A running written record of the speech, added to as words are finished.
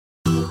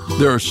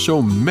There are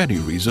so many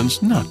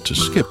reasons not to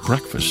skip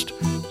breakfast.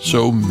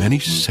 So many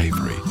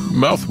savory,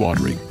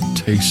 mouth-watering,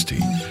 tasty,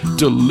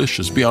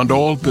 delicious beyond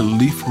all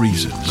belief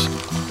reasons.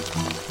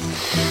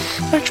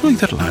 Actually,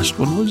 that last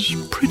one was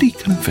pretty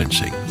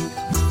convincing.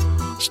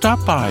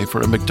 Stop by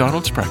for a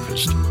McDonald's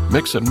breakfast.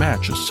 Mix and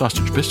match a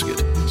sausage biscuit,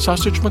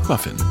 sausage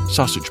McMuffin,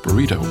 sausage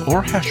burrito,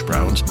 or hash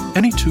browns,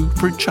 any two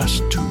for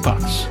just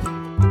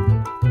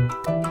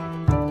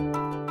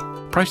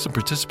 $2. Price and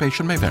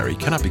participation may vary,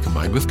 cannot be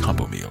combined with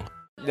combo meal.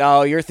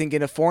 No, you're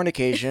thinking of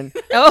fornication.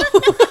 Oh.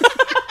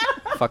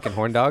 Fucking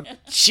horn dog.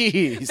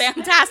 Jeez.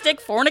 Fantastic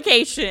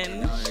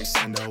fornication.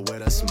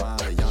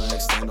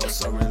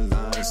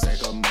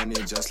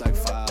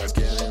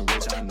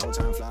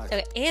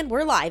 Okay, and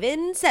we're live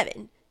in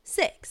 7,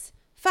 6,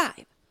 5,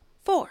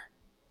 4,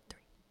 3,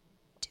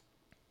 2,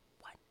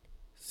 1.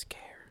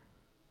 Scare.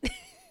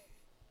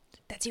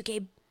 That's you,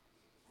 Gabe.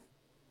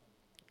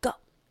 Go.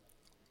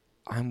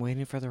 I'm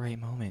waiting for the right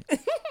moment.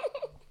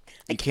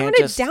 I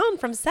counted down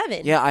from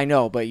 7. Yeah, I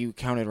know, but you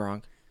counted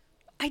wrong.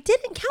 I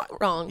didn't count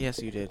wrong. Yes,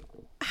 you did.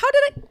 How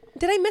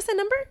did I miss a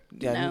number?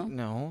 Yeah, No.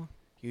 no.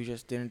 You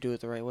just didn't do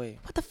it the right way.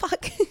 What the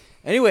fuck?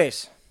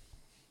 Anyways.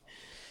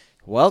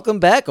 Welcome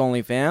back,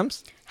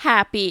 OnlyFams.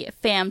 Happy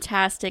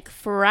Fantastic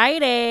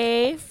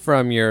Friday.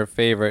 From your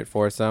favorite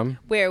foursome.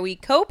 Where we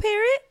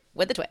co-parent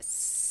with a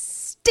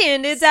twist.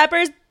 And it's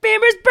Amber's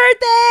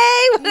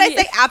birthday. What did I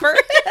say? Amber?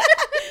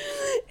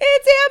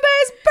 It's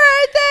Amber's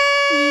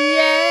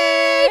birthday.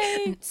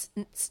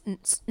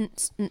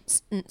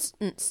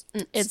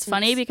 It's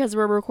funny because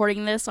we're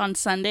recording this on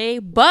Sunday,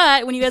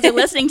 but when you guys are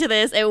listening to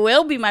this, it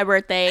will be my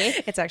birthday.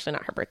 It's actually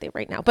not her birthday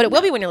right now, but it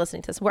will be when you're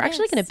listening to this. We're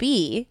actually going to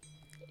be...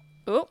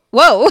 Oh.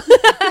 Whoa.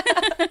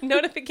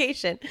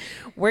 Notification.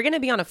 We're going to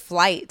be on a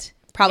flight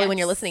probably when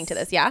Yes. you're listening to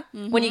this, yeah?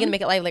 When are you going to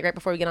make it live? Like right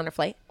before we get on our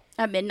flight?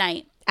 At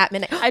midnight. At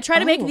midnight. I try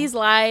to make Oh. these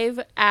live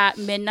at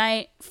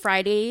midnight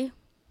Friday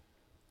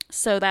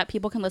so that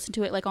people can listen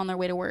to it like on their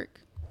way to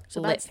work.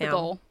 So Lit that's the fam.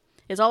 goal.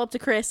 It's all up to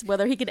Chris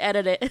whether he can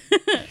edit it.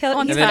 He'll-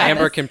 on he's And then got time.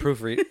 Amber this. can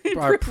proofread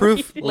or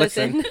proof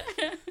listen.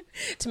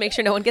 to make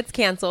sure no one gets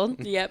canceled.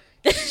 Yep.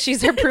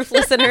 She's our proof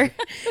listener.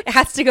 It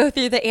has to go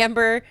through the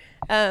Amber,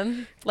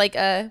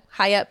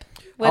 high up.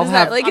 What I'll is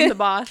have- that? Like I'm the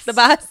boss. The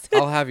boss.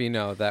 I'll have you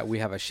know that we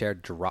have a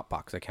shared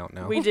Dropbox account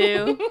now. We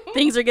do.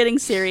 Things are getting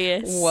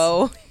serious.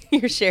 Whoa.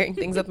 You're sharing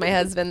things with my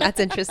husband. That's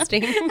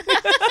interesting.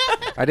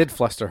 I did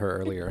fluster her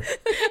earlier.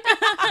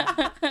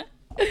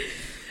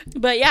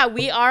 But yeah,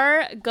 we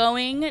are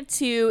going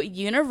to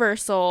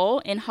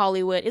Universal in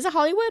Hollywood. Is it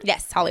Hollywood?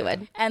 Yes,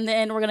 Hollywood. And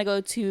then we're going to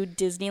go to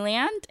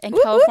Disneyland and Whoop,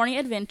 whoop. California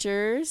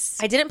Adventures.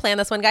 I didn't plan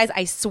this one, guys.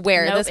 I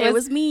swear Nope, this it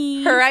was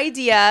me. her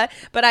idea,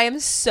 but I am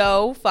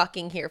so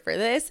fucking here for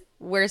this.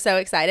 We're so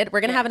excited.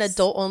 We're going to have an Yes.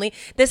 adult only.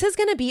 This is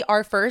going to be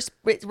our first,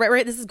 right,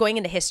 this is going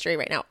into history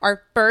right now.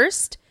 Our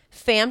first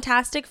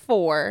Fantastic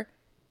Four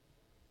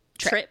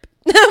trip.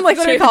 I'm like,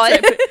 what do we call it?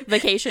 Trip.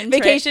 Vacation.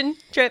 Trip. Vacation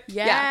trip.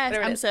 Yes, Yeah,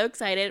 whatever it I'm is. so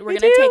excited. We're Me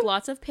going to too. take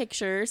lots of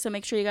pictures. So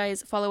make sure you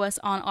guys follow us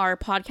on our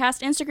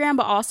podcast Instagram,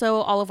 but also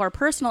all of our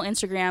personal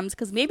Instagrams,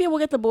 because maybe we'll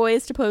get the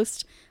boys to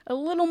post a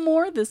little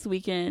more this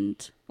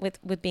weekend.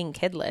 With being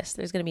kidless,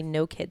 there's going to be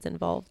no kids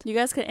involved. You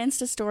guys could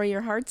Insta story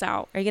your hearts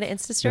out. Are you going to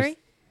Insta story?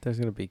 There's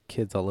going to be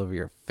kids all over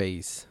your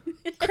face.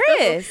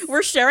 Chris.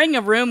 We're sharing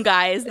a room,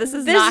 guys. This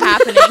is not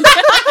happening.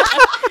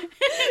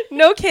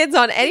 No kids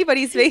on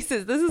anybody's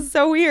faces. This is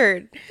so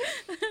weird.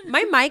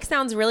 My mic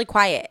sounds really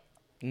quiet.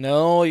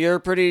 No, you're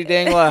pretty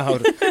dang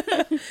loud.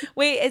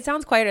 Wait, it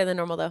sounds quieter than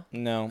normal though.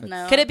 No.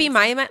 No. Could it be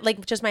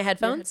like just my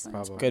headphones?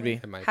 Probably. Could be.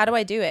 It might How do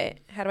I do it?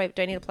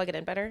 Do I need to plug it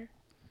in better?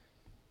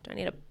 Do I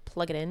need to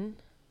plug it in?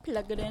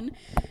 Plug it in.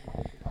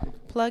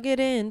 Plug it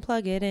in,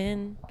 plug it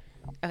in.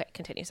 Okay,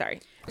 continue. Sorry.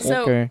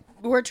 So Okay.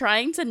 we're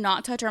trying to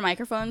not touch our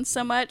microphones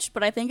so much,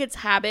 but I think it's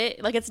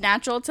habit. Like it's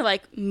natural to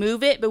like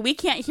move it, but we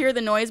can't hear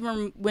the noise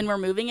when we're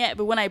moving it.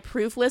 But when I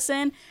proof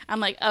listen, I'm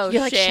like, oh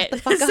You're like, shit, shut the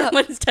fuck up.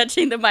 someone's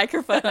touching the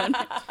microphone.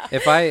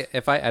 If I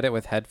edit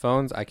with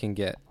headphones, I can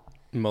get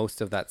most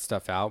of that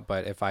stuff out.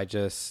 But if I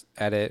just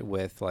edit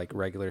with like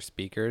regular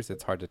speakers,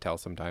 it's hard to tell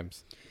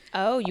sometimes.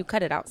 Oh, you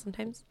cut it out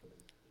sometimes?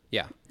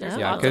 Yeah. There's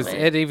Yeah, lots of because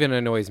it. it even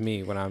annoys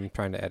me when I'm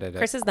trying to edit it.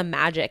 Chris is the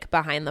magic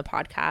behind the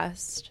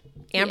podcast.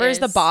 Amber's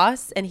the is.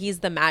 boss and he's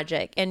the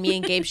magic, and me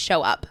and Gabe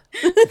show up.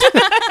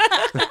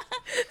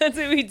 That's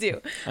what we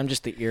do. I'm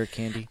just the ear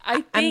candy.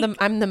 I'm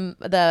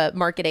the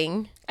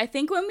marketing. I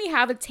think when we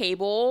have a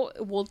table,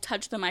 we'll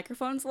touch the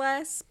microphones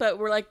less. But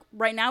we're like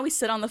right now we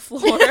sit on the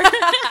floor.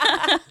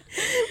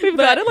 We've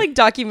got to like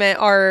document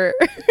our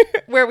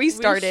where we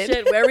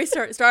started. Where we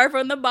start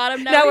from the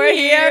bottom. Now we're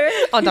here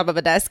on top of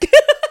a desk.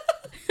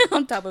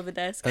 on top of a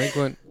desk. I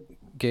think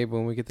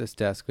when we get this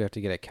desk, we have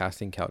to get a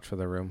casting couch for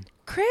the room.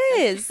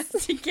 Chris,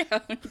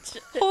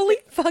 holy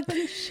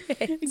fucking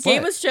shit.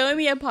 Gabe was showing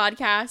me a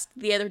podcast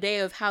the other day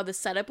of how the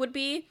setup would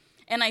be.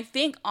 And I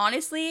think,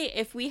 honestly,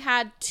 if we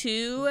had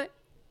 2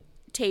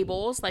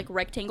 tables, like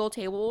rectangle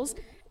tables,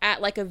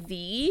 at like a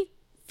V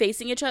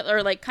facing each other,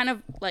 or like kind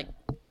of like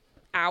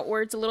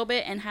outwards a little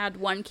bit, and had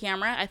one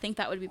camera, I think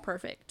that would be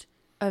perfect.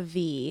 A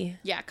V.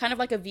 Yeah, kind of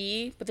like a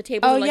V, but the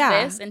tables Oh, are like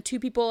yeah. this, and 2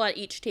 people at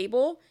each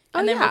table, Oh,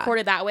 and then yeah. record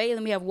it that way. And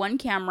then we have 1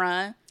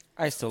 camera.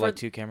 I still like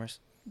 2 cameras.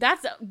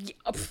 That's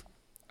are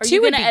Two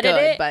you would gonna be edit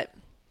good, it? but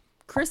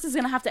Chris is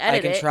gonna have to I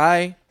edit can it.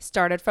 try.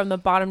 started from the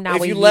bottom. Now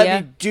If we you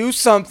let me do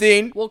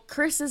something. Well,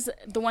 Chris is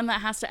the one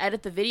that has to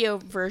edit the video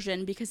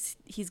version because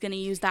he's gonna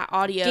use that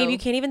audio. Gabe, you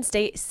can't even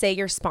say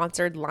your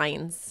sponsored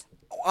lines.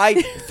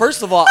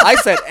 First of all, I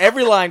said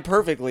every line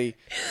perfectly.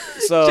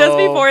 So Just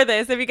before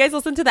this, if you guys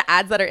listen to the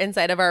ads that are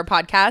inside of our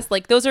podcast,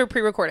 like those are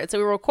pre-recorded. So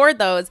we record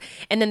those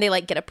and then they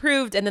like get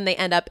approved and then they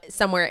end up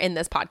somewhere in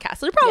this podcast.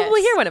 So you'll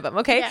probably Yes. hear one of them.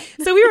 Okay. Yeah.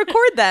 So we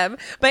record them,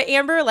 but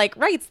Amber like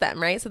writes them,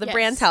 right? So the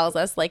brand Yes. tells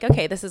us like,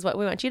 okay, this is what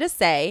we want you to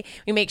say.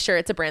 We make sure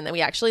it's a brand that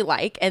we actually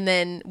like. And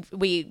then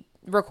we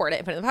record it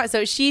and put it in the podcast.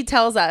 So she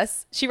tells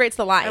us, she writes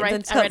the lines. I write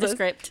and tells a us-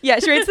 script. Yeah,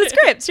 she writes the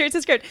script. She writes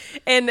the script.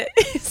 And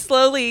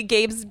slowly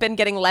Gabe's been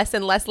getting less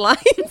and less lines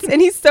and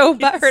he's so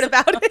butthurt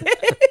about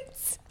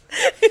it.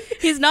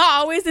 He's not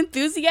always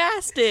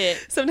enthusiastic.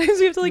 Sometimes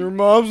we have to like, your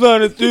mom's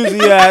not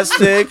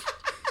enthusiastic.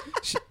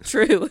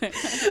 True.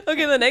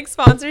 okay, the next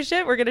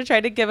sponsorship, we're going to try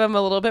to give him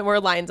a little bit more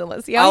lines and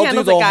let's see how I'll he do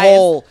handles the it, guys.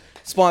 whole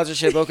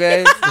sponsorship,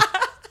 okay?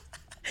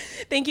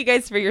 Thank you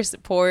guys for your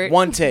support.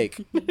 One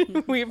take.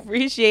 We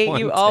appreciate One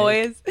you take.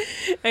 always.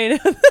 I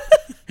know.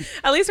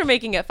 At least we're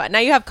making it fun. Now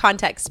you have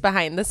context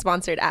behind the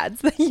sponsored ads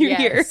that you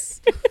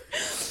Yes. hear.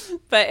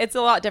 But it's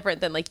a lot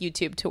different than like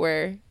YouTube to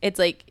where it's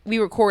like we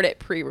record it,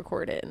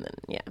 pre-record it, and then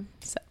yeah.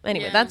 So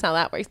anyway, Yeah. that's how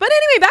that works. But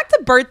anyway, back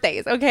to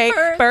birthdays, okay?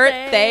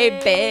 Birthday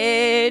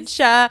Birthdays.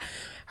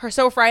 bitch.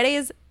 So Friday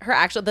is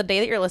the day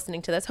that you're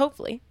listening to this,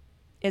 hopefully,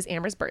 is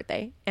Amber's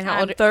birthday. And how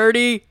old I'm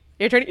 30.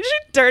 you're turning?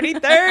 30. I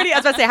was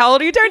about to say, how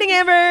old are you turning,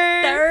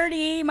 Amber?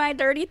 30, my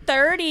dirty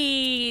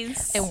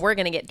 30s. And we're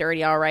gonna get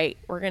dirty, all right.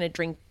 We're gonna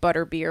drink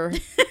butter beer.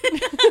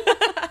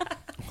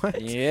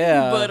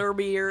 Yeah.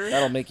 Butterbeer.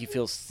 That'll make you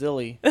feel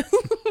silly.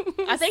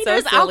 I think So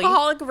there's silly.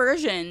 alcoholic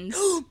versions.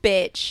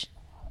 Bitch.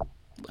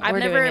 I've We're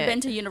never doing it.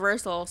 been to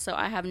Universal, so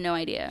I have no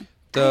idea.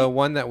 The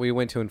one that we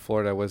went to in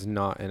Florida was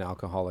not an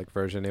alcoholic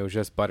version. It was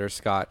just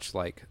butterscotch,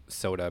 like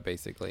soda,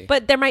 basically.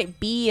 But there might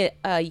be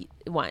a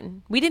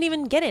one. We didn't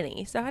even get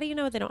any. So how do you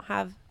know they don't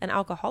have an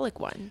alcoholic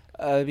one?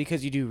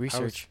 Because you do I was-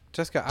 research.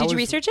 Jessica, Did you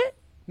research it?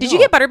 Did No. you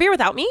get butterbeer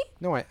without me?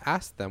 No, I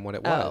asked them what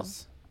it Oh.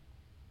 was.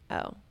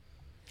 Oh.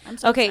 I'm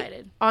so Okay.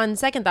 excited. On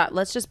second thought,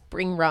 let's just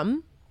bring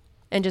rum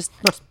and just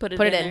Put it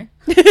put it in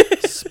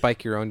in.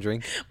 Spike your own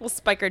drink. We'll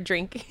spike our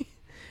drink.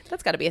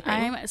 That's got to be a thing.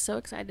 I'm so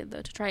excited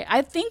though to try it.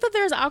 I think that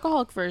there's an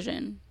alcoholic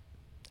version.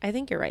 I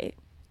think you're right.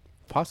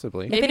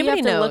 Possibly. Maybe you have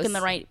anybody to look knows- in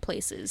the right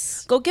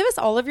places. Go give us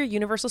all of your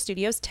Universal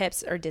Studios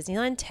tips or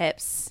Disneyland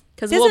tips.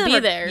 'Cause we'll be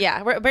Disneyland- there.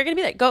 Yeah, we're going to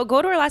be there. Go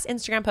to our last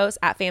Instagram post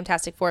at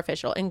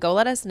Fantastic4Official and go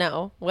let us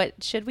know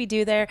what should we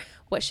do there,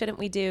 what shouldn't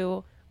we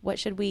do, what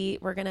should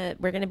we're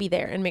gonna be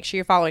there and make sure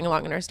you're following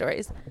along in our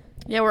stories.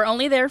 Yeah, we're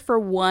only there for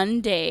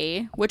 1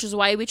 day, which is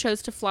why we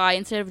chose to fly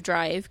instead of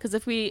drive. Because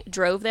if we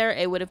drove there,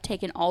 it would have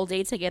taken all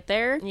day to get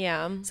there.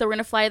 Yeah. So we're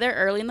gonna fly there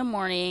early in the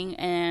morning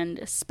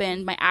and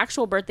spend my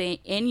actual birthday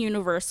in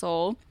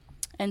Universal.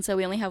 And so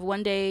we only have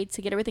 1 day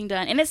to get everything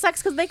done. And it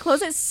sucks because they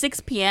close at 6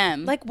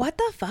 p.m. Like, what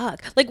the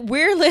fuck? Like,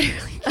 we're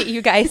literally,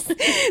 you guys,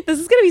 this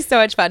is going to be so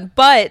much fun,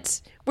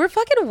 but we're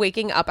fucking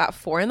waking up at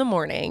 4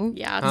 a.m.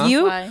 yeah, Huh? that's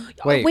You, why.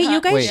 Wait,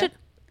 you guys wait. should.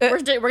 We're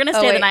gonna Oh,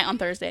 stay wait. the night on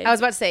Thursday. I was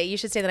about to say, you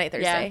should stay the night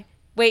Thursday. Yeah.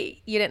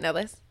 Wait, you didn't know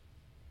this?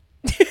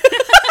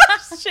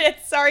 Shit,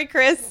 sorry,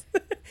 Chris.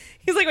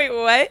 He's like, wait,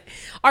 what?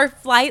 Our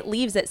flight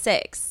leaves at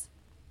 6.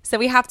 So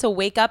we have to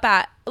wake up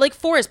at, like,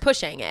 4 is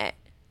pushing it.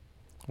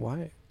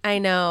 Why? I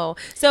know.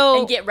 So,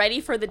 and get ready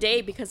for the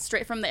day because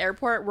straight from the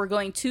airport, we're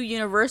going to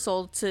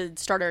Universal to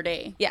start our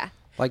day. yeah,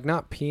 Like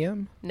not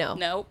PM? no.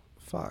 Nope.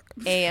 Fuck.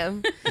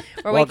 AM.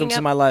 We're Welcome waking to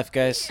up. my life,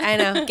 guys. I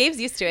know. Gabe's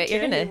used to it. You're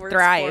Jeremy gonna works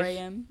thrive. 4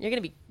 a.m. You're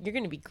gonna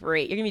be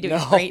great. You're gonna be doing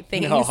No, great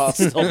things. no, I'll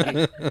still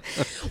be.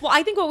 Well,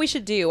 I think what we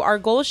should do, our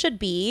goal should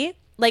be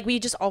like we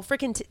just all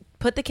freaking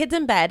put the kids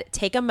in bed,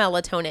 take a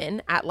melatonin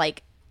at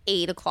like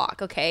 8 o'clock.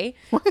 Okay,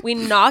 we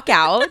knock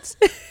out.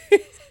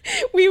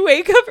 We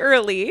wake up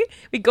early.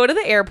 We go to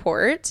the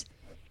airport,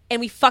 and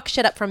we fuck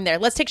shit up from there.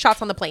 Let's take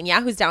shots on the plane. Yeah,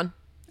 who's down?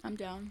 I'm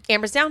down.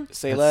 Amber's down.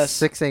 Say It's less.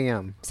 6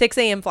 a.m. 6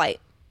 a.m. flight.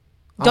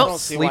 I Don't don't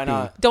see why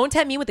not. Don't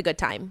tempt me with a good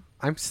time.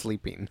 I'm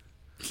sleeping.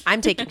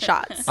 I'm taking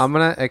shots. I'm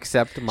going to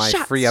accept my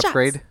Shots, free shots.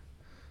 upgrade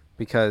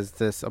because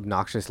this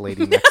obnoxious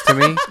lady next to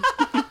me.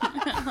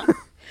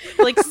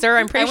 Like, sir,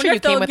 I'm I pretty wonder sure you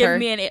if they'll came with give her.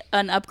 me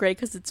an upgrade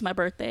because it's my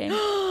birthday.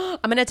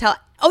 I'm gonna tell.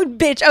 Oh,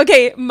 bitch.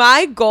 Okay,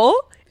 my goal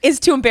is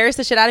to embarrass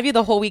the shit out of you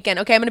the whole weekend.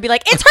 Okay, I'm gonna be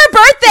like, it's her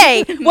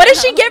birthday. What does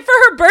she get for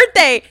her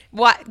birthday?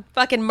 What?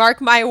 Fucking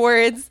mark my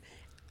words.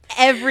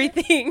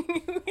 Everything.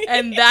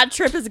 And that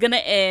trip is gonna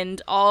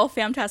end all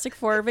Fantastic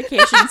Four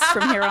vacations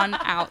from here on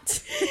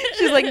out.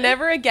 She's like,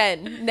 never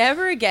again.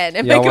 Never again.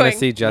 Am Y'all I want to going?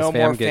 see Just no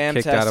Fam more get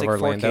kicked out of fantastic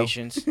Orlando?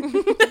 forcations.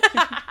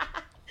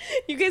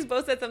 You guys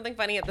both said something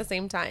funny at the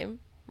same time.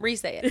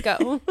 Re-say it.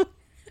 Go.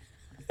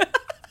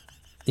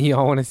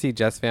 Y'all want to see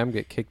Just Fam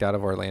get kicked out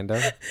of Orlando?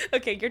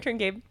 Okay, your turn,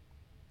 Gabe.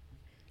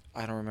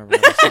 I don't remember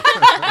what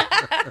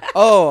I said.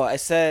 Oh, I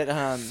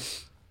said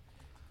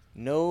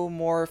no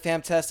more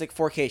fantastic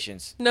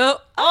forcations. No.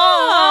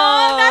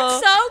 Oh,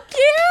 that's so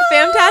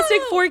cute.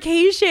 Fantastic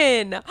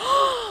forcation.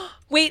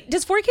 Wait,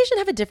 does forcation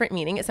have a different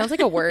meaning? It sounds like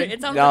a word.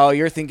 It sounds No, like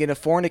you're thinking of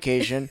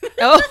fornication.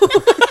 Oh,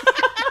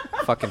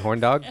 Fucking horn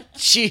dog.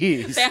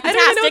 Jeez. I don't even know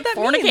fantastic what that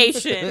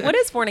fornication. means. What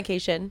is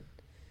fornication?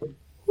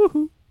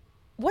 Woohoo.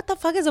 What the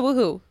fuck is a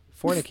woohoo?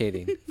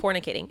 Fornicating.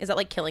 Fornicating. Is that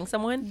like killing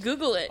someone?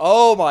 Google it.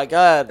 Oh my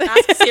God.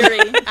 Ask Siri.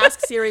 Ask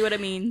Siri what it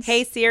means.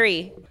 Hey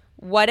Siri,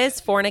 what is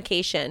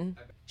fornication?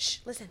 Shh,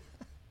 listen.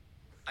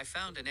 I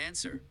found an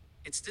answer.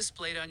 It's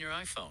displayed on your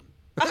iPhone.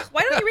 Ugh,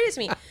 why don't you read it to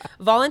me?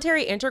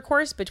 Voluntary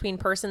intercourse between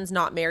persons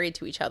not married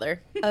to each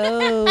other.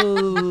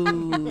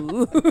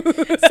 Oh.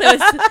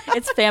 So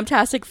it's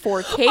fantastic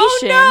forcation,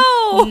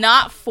 Oh, no!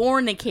 not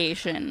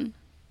fornication.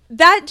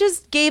 That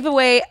just gave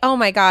away. Oh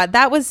my God.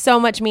 That was so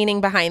much meaning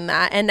behind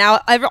that. And now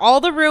all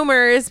the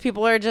rumors,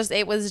 people are just,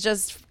 it was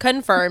just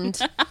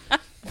confirmed.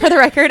 For the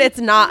record, it's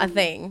not a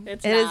thing.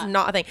 It is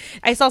not a thing.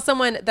 I saw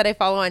someone that I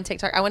follow on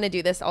TikTok. I want to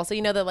do this also.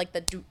 You know, the like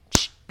the do.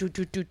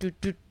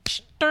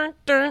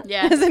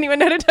 Yeah. Does anyone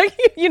know what I'm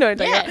talking? You know what I'm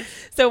talking Yes. about.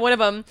 So one of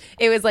them,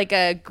 it was like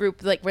a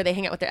group like where they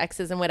hang out with their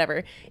exes and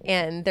whatever.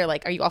 And they're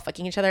like, "Are you all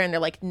fucking each other?" And they're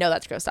like, "No,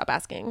 that's gross. Stop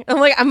asking." I'm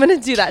like, I'm gonna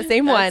do that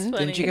same That's one.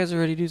 funny. Didn't you guys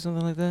already do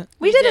something like that?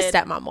 We did a did.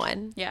 stepmom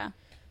one, Yeah.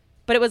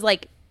 but it was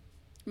like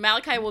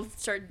Malachi will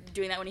start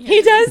doing that when he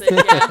He hears does?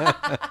 music,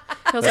 Yeah.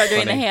 He'll start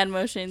doing the funny. hand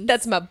motions.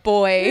 that's my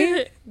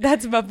boy.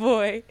 That's my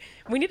boy.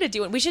 We need to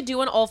do one. We should do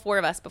one all four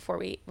of us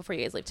before you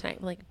guys leave tonight.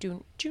 We're like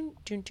June.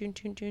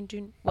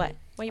 What?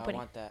 What are you I putting?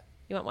 want that.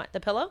 You want what? The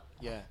pillow?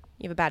 Yeah.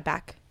 You have a bad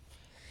back.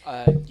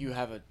 You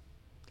have a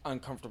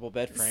uncomfortable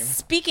bed frame.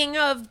 Speaking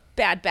of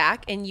bad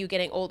back and you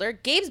getting older,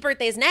 Gabe's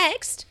birthday's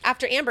next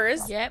after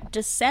Amber's. Yep.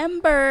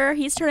 December.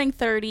 He's turning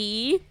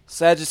 30.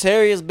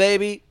 Sagittarius,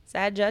 baby.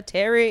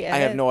 Sagittarius. I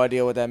have no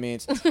idea what that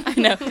means. I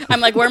know.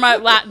 I'm like, where my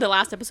the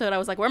last episode? I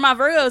was like, where my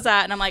Virgos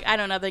at? And I'm like, I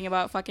know nothing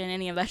about fucking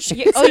any of that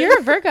shit. Oh, you're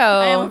a Virgo.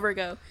 I am a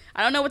Virgo.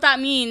 I don't know what that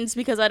means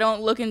because I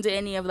don't look into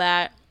any of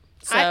that.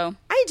 So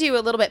I do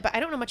a little bit, but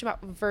I don't know much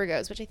about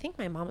Virgos, which I think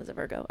my mom is a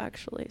Virgo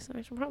actually, so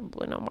I should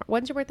probably know more.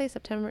 When's your birthday?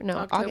 September?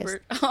 No, August.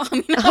 I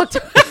mean,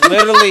 October.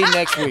 Literally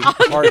next week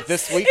or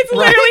this week. It's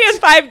literally in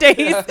 5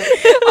 days.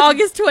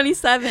 August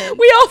 27th.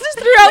 We all just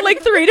threw out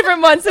like 3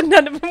 different months and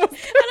none of them was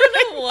I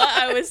don't know what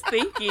I was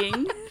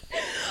thinking.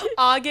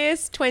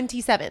 August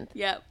 27th.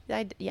 Yep.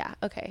 Yeah,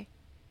 okay.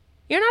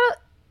 You're not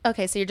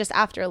okay, so you're just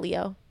after a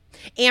Leo.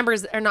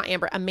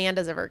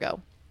 Amanda's a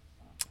Virgo.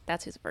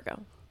 That's who's a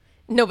Virgo.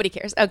 Nobody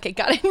cares. Okay,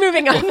 got it.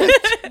 Moving on.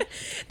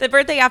 The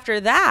birthday after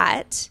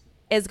that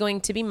is going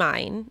to be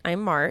mine.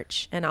 I'm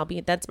March, and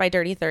that's my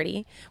dirty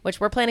 30, which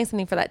we're planning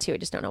something for that too. I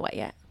just don't know what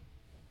yet.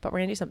 But we're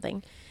going to do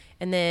something.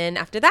 And then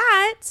after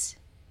that,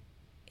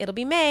 it'll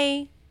be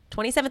May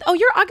 27th. Oh,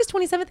 you're August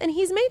 27th, and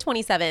he's May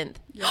 27th.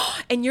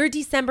 And you're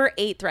December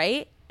 8th,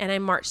 right? And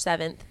I'm March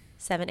 7th.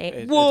 7, 8.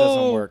 It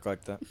doesn't work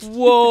like that.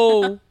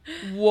 Whoa.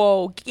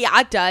 Whoa. Yeah,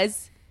 it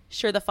does.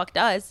 Sure the fuck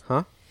does.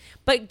 Huh?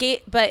 But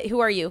who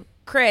are you?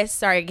 Chris,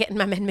 sorry, getting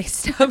my men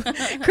mixed up.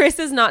 Chris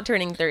is not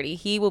turning 30.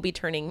 He will be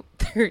turning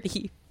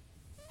 34.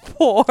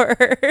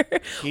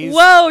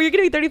 Whoa, you're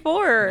going to be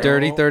 34.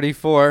 Dirty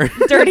 34.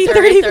 Dirty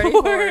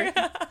 34.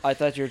 I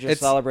thought you were just It's-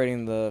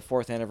 celebrating the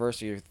 4th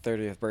anniversary of your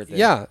 30th birthday.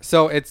 Yeah,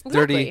 so it's Exactly.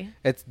 dirty.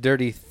 It's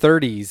dirty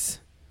 30s,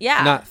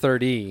 Yeah. not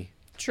 30.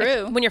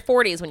 True. When you're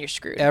 40 is when you're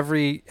screwed.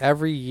 Every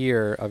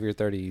year of your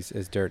 30s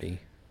is dirty.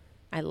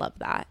 I love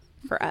that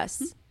for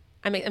us.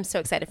 I'm so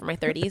excited for my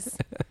 30s.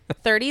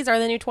 30s are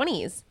the new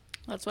 20s.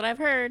 That's what I've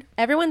heard.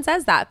 Everyone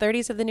says that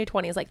 30s are the new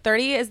 20s. Like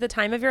 30 is the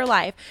time of your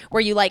life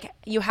where you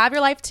have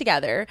your life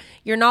together.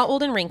 You're not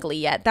old and wrinkly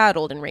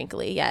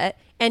yet,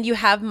 and you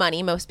have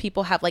money. Most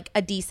people have like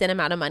a decent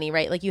amount of money,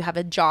 right? Like you have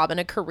a job and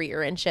a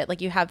career and shit.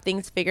 Like you have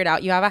things figured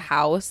out. You have a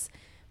house.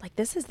 Like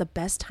this is the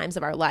best times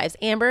of our lives.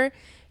 Amber,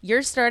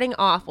 you're starting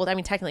off. Well, I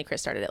mean, technically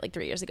Chris started it like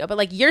 3 years ago, but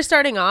like you're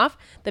starting off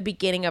the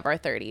beginning of our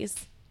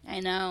 30s, I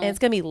know. and it's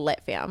gonna be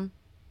lit, fam.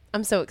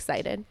 I'm so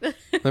excited.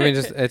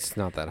 It's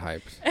not that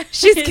hyped.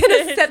 She's gonna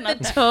It's set not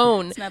the that-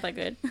 tone. It's not that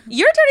good.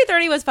 Your Dirty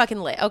 30 was fucking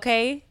lit,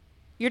 okay?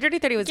 Your Dirty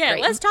 30 was Yeah,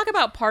 great. let's talk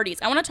about parties.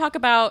 I want to talk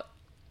about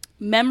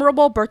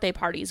memorable birthday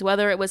parties,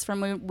 whether it was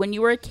from when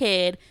you were a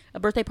kid, a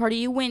birthday party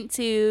you went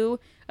to,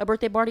 a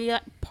birthday party,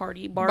 a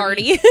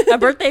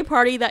birthday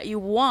party that you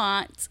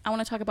want. I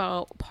want to talk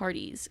about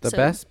parties. The So,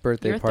 best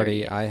birthday you're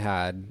party 30. I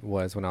had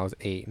was when I was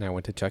 8 and I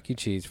went to Chuck E.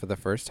 Cheese for the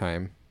first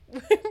time.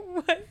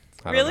 What?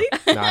 I don't Really?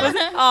 know. No, I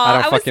don't I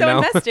was fucking so know.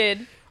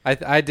 invested.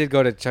 I did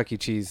go to Chuck E.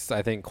 Cheese,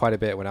 I think, quite a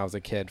bit when I was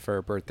a kid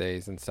for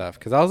birthdays and stuff.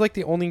 Because I was like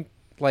the only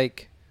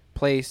like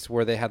place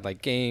where they had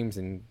like games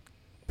and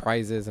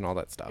prizes and all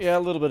that stuff. Yeah, a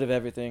little bit of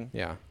everything.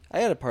 Yeah. I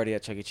had a party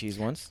at Chuck E. Cheese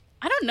once.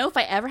 I don't know if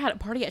I ever had a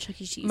party at Chuck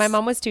E. Cheese. My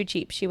mom was too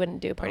cheap. She wouldn't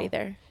do a party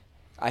there.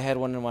 I had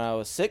one when I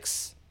was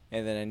 6,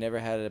 and then I never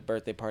had a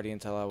birthday party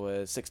until I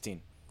was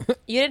 16.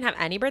 You didn't have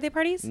any birthday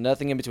parties?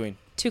 Nothing in between.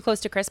 Too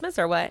close to Christmas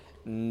or what?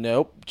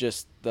 Nope,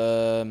 just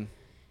the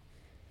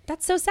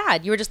That's so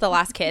sad. You were just the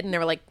last kid, and they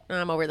were like,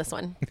 "I'm over this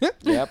one."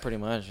 Yeah, pretty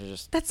much.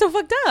 That's so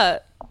fucked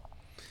up.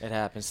 It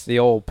happens. The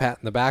old pat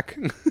in the back.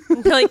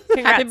 They're like,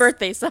 Happy "Congrats.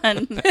 birthday,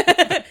 son.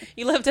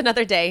 You lived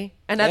another day,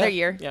 another Yeah,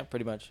 year." Yeah,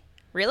 pretty much.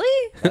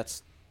 Really?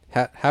 That's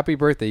Happy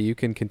birthday. You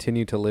can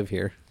continue to live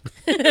here.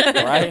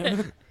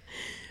 right.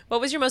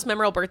 What was your most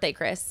memorable birthday,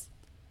 Chris?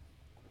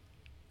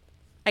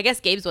 I guess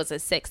Gabe's was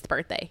his 6th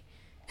birthday.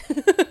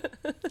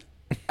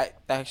 I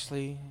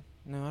actually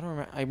no, I don't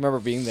remember. I remember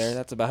being there.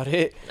 That's about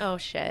it. Oh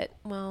shit.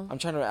 Well, I'm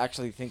trying to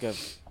actually think of.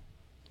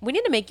 we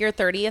need to make your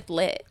 30th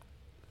lit.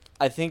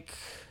 I think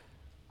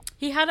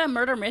He had a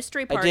murder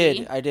mystery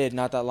party. I did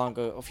not that long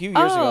ago. A few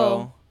years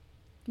ago.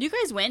 You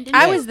guys went,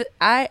 didn't you?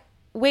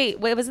 Wait,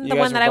 wasn't You the guys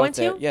one were that I both went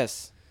there. to?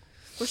 Yes.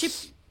 Was she?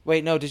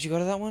 Wait, no. Did you go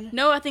to that one?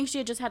 No, I think she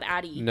had just had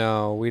Addie.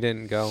 No, we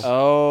didn't go.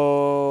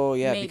 Oh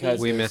yeah, Maybe. because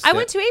We missed I it.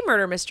 went to a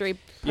murder mystery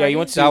party. yeah, you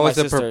went to That my was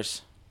the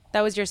sister's.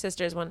 That was your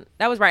sister's one.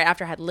 That was right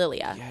after I had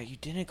Lilia. Yeah, you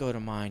didn't go to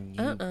mine,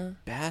 you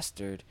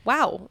bastard.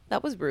 Wow,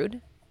 that was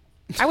rude.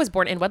 I was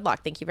born in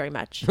wedlock. Thank you very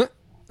much.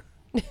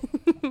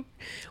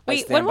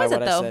 Wait, stand when by was it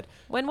what I though? said.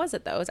 When was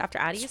it though? It was after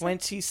Addie. You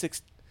said?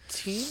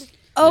 2016.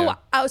 Oh, Yeah.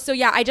 oh, so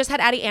yeah, I just had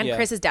Addie and Yeah.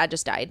 Chris's dad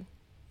just died.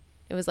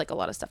 It was like a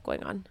lot of stuff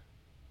going on.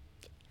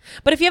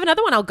 But if you have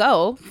another one, I'll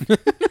go.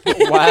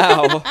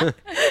 Wow.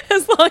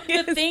 As long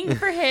The as thing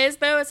for his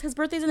though is his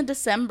birthday's in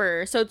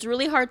December, so it's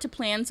really hard to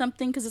plan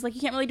something because it's like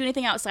you can't really do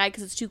anything outside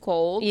because it's too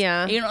cold.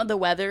 Yeah. And you don't know the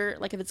weather,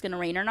 like if it's gonna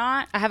rain or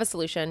not. I have a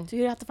solution. So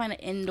you'd have to find an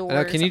indoor. I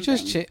know, can you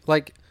just something.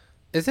 change?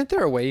 Isn't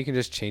there a way you can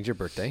just change your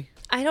birthday?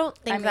 I don't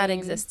think I that mean,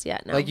 exists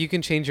yet. No, Like you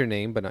can change your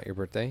name, but not your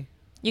birthday.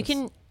 you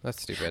can.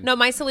 That's stupid. No,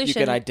 my You solution.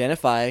 can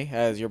identify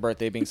as your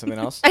birthday being something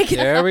else. I can,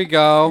 There we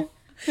go.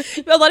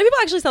 a lot of people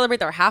actually celebrate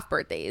their half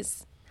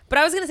birthdays. But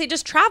I was gonna say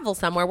just travel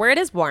somewhere where it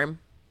is warm.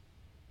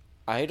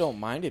 I don't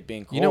mind it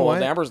being cold. You know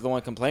what? Amber's the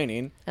one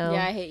complaining. Oh.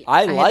 Yeah, I hate.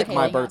 I hate like the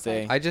my cold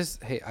birthday. outside. I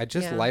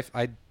just Yeah.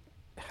 I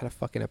had a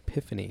fucking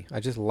epiphany.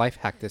 I just life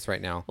hacked this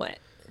right now. What?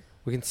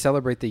 We can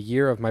celebrate the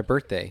year of my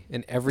birthday,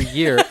 and every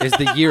year is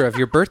the year of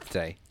your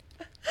birthday.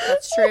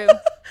 That's true.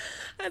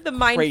 The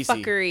mind Crazy.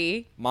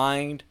 fuckery.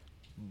 Mind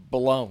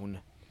blown.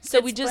 So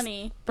It's we just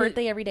funny.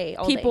 birthday every day.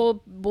 All day.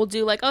 People will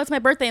do like, oh, it's my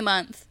birthday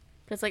month.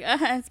 But it's like,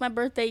 it's my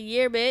birthday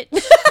year, bitch.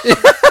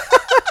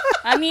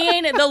 I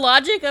mean, the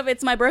logic of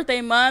it's my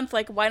birthday month.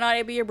 Like, why not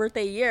it be your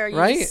birthday year? You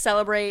Right? just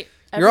celebrate.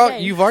 Every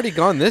day. You've already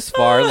gone this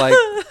far. Like,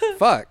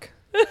 fuck.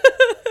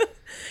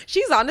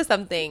 She's onto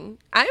something.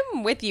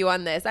 I'm with you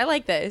on this. I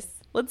like this.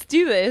 Let's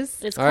do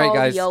this. It's All right, called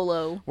guys.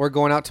 YOLO. We're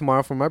going out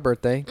tomorrow for my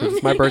birthday 'cause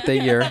it's my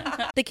birthday year.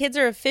 The kids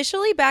are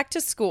officially back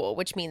to school,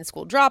 which means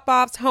school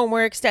drop-offs,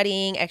 homework,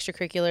 studying,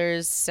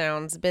 extracurriculars.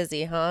 Sounds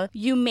busy, huh?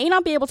 You may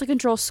not be able to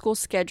control school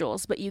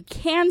schedules, but you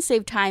can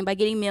save time by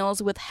getting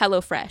meals with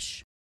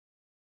HelloFresh.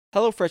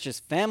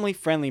 HelloFresh's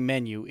family-friendly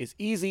menu is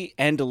easy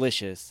and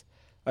delicious.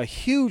 A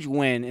huge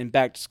win in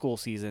back-to-school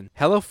season.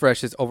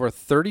 HelloFresh is over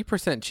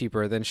 30%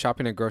 cheaper than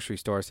shopping at grocery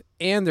stores,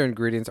 and their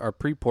ingredients are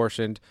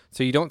pre-portioned,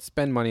 so you don't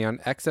spend money on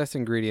excess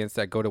ingredients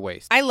that go to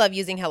waste. I love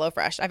using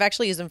HelloFresh. I've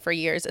actually used them for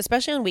years,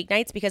 especially on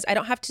weeknights because I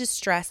don't have to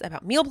stress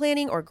about meal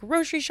planning or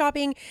grocery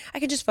shopping. I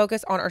can just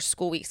focus on our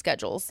school week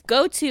schedules.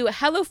 Go to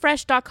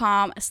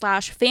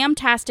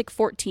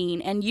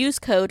HelloFresh.com/Famtastic14 and use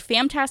code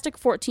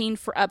Famtastic14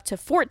 for up to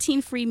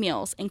 14 free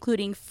meals,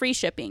 including free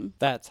shipping.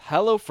 That's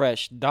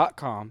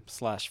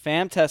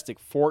HelloFresh.com/Famtastic14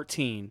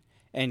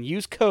 and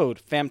use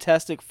code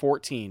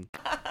Famtastic14.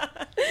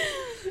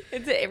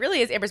 It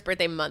really is Amber's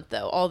birthday month,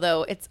 though,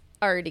 although it's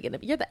already going to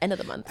be. You're the end of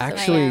the month. so-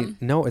 Actually, am.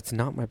 no, it's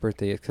not my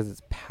birthday because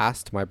it's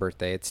past my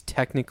birthday. It's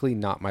technically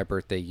not my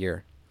birthday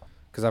year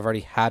because I've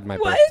already had my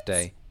What?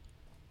 birthday.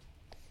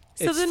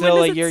 So it's then still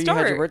when a does it year you had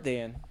start? your birthday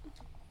in.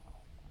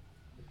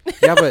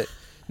 Yeah, but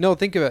no,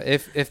 think about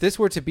it. If this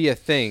were to be a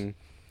thing,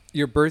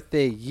 your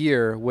birthday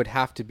year would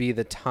have to be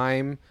the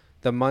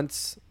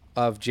months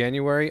of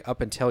January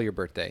up until your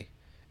birthday.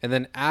 And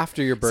then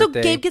after your So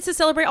birthday, Gabe gets to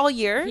celebrate all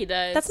year? He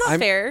does. That's not I'm-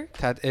 fair.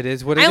 it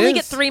is what it is. I only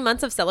get 3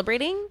 months of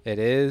celebrating? It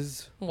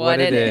is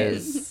What it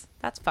is.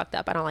 That's fucked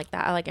up. I don't like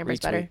that. I like Amber's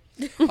better.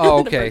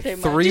 Oh, okay. birthday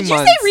month. 3 Did you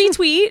months. say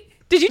retweet?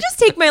 Did you just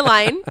take my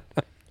line?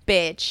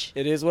 Bitch.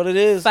 It is what it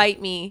is. Fight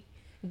me.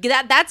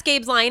 That's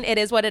Gabe's line. It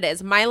is what it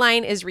is. My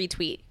line is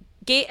retweet.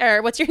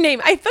 What's your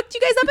name? I fucked you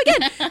guys up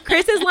again.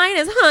 Chris's line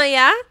is, huh,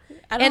 yeah?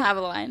 I don't have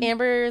a line.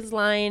 Amber's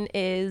line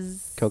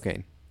is...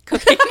 Cocaine.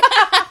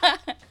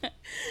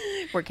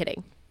 We're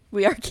kidding.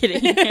 We are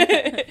kidding.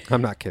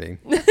 I'm not kidding.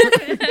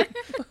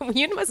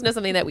 You must know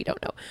something that we don't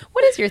know.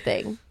 What is your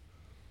thing?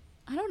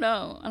 I don't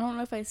know. I don't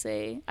know if I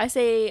say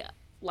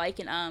like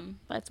and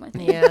That's my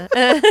thing. Yeah.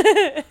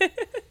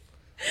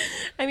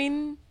 I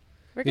mean...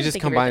 we're You gonna just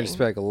think come of your by and just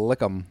thing. be like,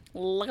 lick 'em.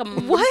 Like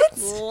 'em. What?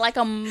 Like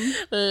 'em.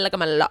 Like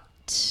 'em a lot.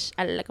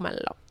 I like 'em a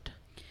lot.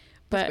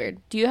 But weird.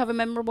 do you have a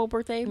memorable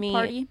birthday Me-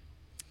 party?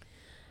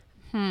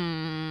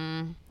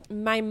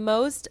 My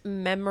most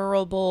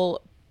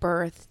memorable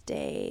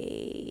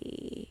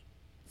birthday.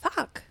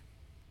 Fuck.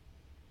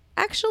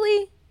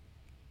 Actually,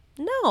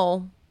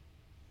 no.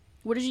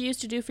 What did you used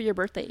to do for your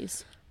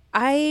birthdays?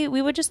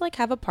 we would just like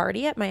have a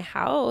party at my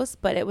house,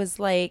 but it was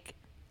like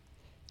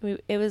I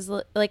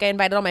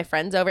invited all my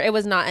friends over. It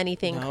was not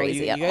anything No,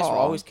 crazy you at guys all. were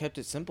always kept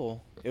it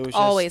simple. It was just,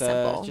 Always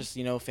simple. Just,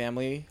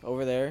 family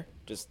over there.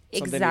 Just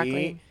something Exactly. to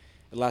eat.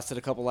 It lasted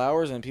a couple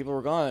hours and people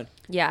were gone.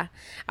 Yeah.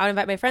 I would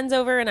invite my friends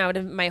over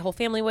and my whole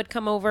family would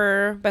come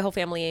over. By whole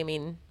family, I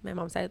mean my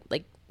mom's side,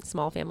 like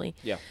small family.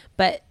 Yeah.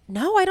 But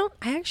no, I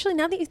actually,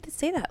 now that you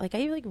say that, like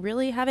I like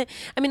really haven't,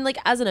 I mean, like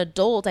as an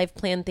adult, I've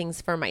planned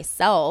things for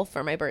myself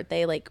for my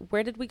birthday. Like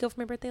where did we go for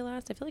my birthday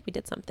last? I feel like we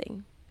did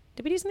something.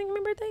 Did we do something for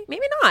my birthday?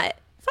 Maybe not.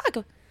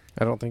 Fuck.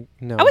 I don't think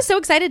no. I was so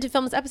excited to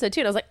film this episode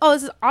too. And I was like, oh,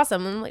 this is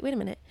awesome. And I'm like, wait a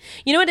minute.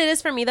 You know what it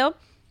is for me though?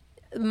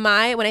 When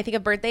I think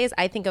of birthdays,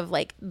 I think of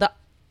like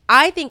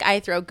I think I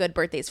throw good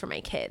birthdays for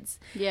my kids.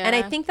 Yeah. And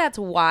I think that's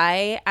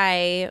why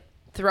I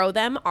throw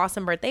them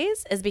awesome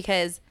birthdays, is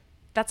because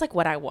that's like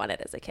what I wanted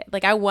as a kid.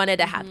 Like I wanted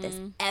to have this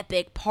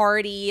epic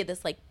party,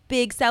 this like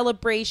big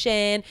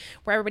celebration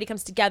where everybody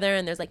comes together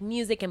and there's like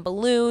music and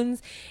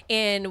balloons.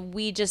 And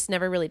we just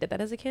never really did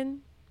that as a kid.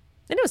 And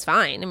it was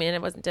fine. I mean,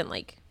 it didn't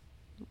like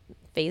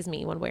phase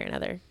me one way or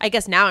another. I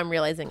guess now I'm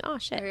realizing, oh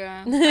shit.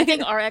 Yeah. I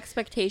think our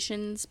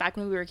expectations back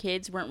when we were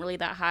kids weren't really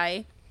that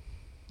high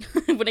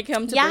when it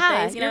comes to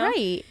birthdays, you know? You're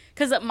right.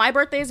 Because my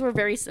birthdays were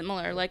very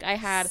similar. Like I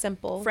had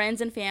Simple.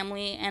 friends and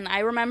family, and I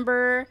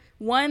remember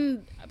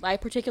one I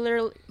can't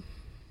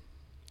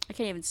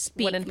even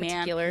speak, One in man.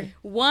 particular.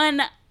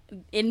 One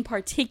in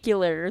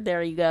particular,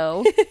 there you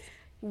go, it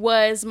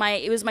was my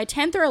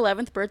 10th or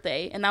 11th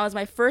birthday, and that was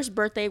my first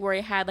birthday where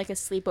I had like a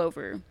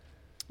sleepover.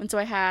 And so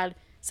I had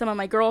some of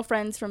my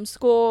girlfriends from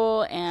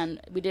school, and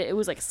it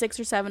was like 6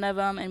 or 7 of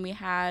them, and we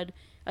had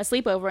a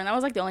sleepover, and that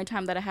was like the only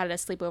time that I had a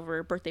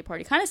sleepover birthday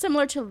party. Kind of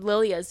similar to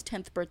Lilia's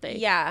 10th birthday.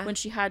 Yeah. When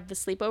she had the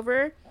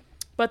sleepover.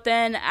 But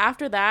then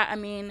after that, I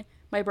mean,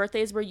 my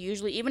birthdays were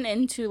usually, even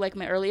into like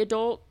my early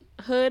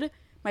adulthood,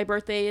 my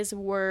birthdays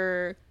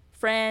were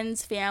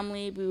friends,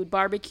 family. We would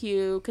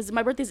barbecue, because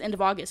my birthday's end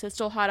of August, so it's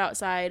still hot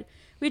outside.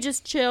 We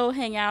just chill,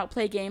 hang out,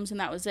 play games, and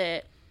that was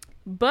it.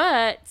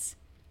 But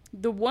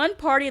the one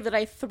party that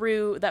I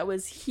threw that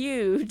was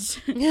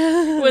huge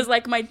was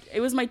like it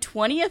was my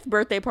 20th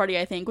birthday party,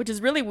 I think, which is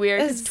really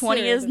weird because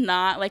 20 is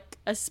not like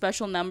a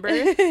special number.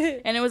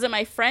 And it was at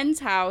my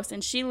friend's house,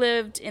 and she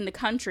lived in the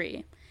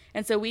country.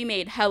 And so we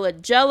made hella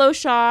Jello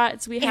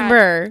shots. We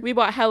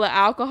bought hella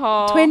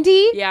alcohol.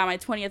 20? Yeah, my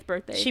 20th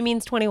birthday. She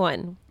means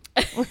 21.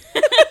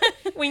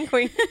 Wink,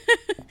 wink.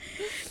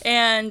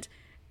 And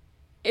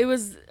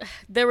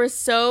there were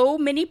so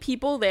many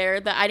people there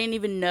that I didn't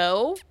even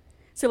know.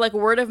 So like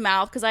word of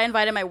mouth, because I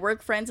invited my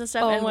work friends and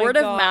stuff, and word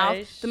of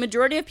mouth, the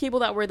majority of people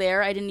that were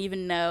there I didn't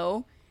even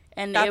know,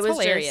 and That's it was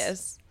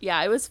hilarious.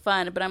 Yeah, it was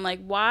fun. But I'm like,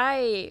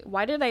 why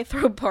did I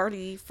throw a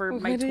party for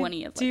my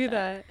 20th? Do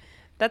that.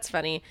 That's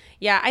funny.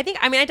 Yeah, I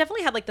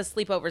definitely had like the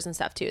sleepovers and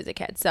stuff too as a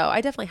kid, so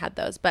I definitely had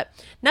those, but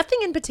nothing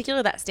in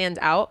particular that stands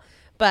out.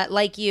 But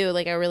like you,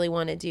 like I really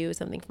want to do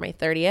something for my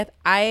 30th.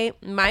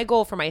 My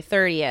goal for my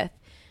 30th.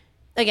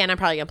 Again, I'm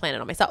probably going to plan it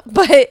on myself,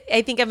 but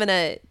I think I'm going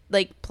to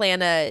like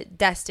plan a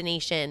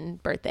destination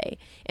birthday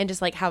and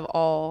just like have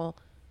all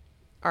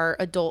our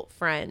adult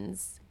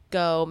friends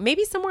go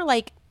maybe somewhere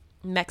like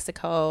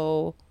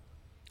Mexico.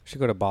 Should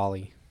go to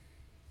Bali.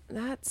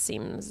 That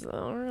seems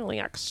really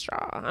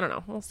extra. I don't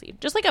know. We'll see.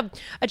 Just like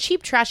a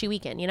cheap, trashy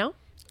weekend, you know?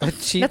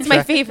 That's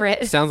my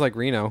favorite. Sounds like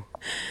Reno.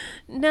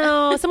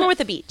 No, somewhere with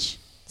a beach.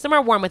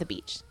 Somewhere warm with a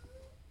beach.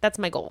 That's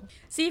my goal.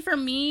 See, for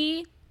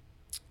me,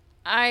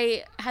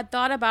 I had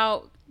thought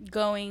about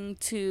going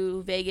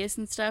to Vegas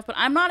and stuff, but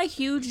I'm not a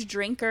huge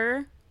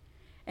drinker.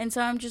 And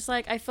so I'm just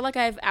like, I feel like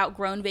I've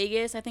outgrown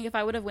Vegas. I think if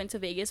I would have went to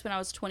Vegas when I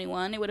was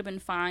 21, it would have been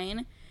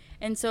fine.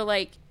 And so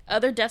like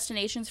other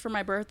destinations for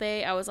my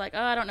birthday, I was like,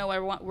 oh, I don't know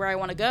where I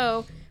want to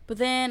go. But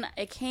then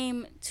it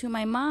came to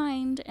my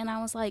mind and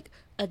I was like,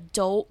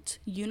 adult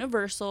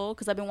Universal,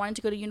 because I've been wanting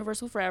to go to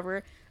Universal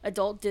forever,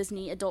 adult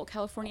Disney, adult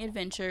California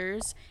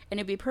Adventures, and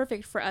it'd be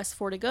perfect for us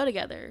 4 to go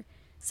together.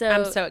 So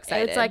I'm so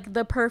excited. It's like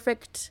the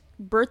perfect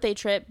birthday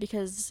trip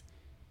because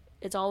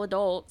it's all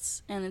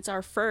adults and it's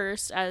our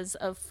first as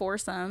a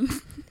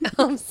foursome.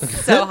 I'm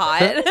so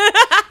hot.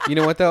 You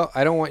know what though?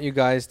 I don't want you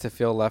guys to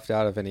feel left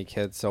out of any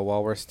kids. So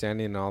while we're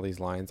standing in all these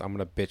lines, I'm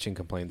gonna bitch and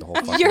complain the whole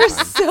fucking You're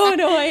time. so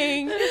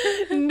annoying.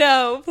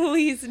 No,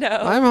 please no.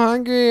 I'm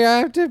hungry. I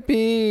have to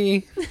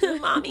pee.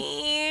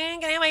 Mommy,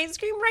 can I have ice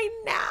cream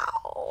right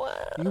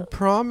now? You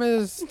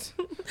promised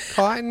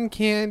cotton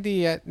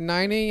candy at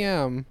 9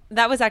 a.m.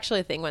 That was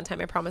actually a thing one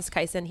time. I promised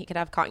Kyson he could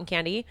have cotton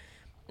candy,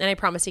 and I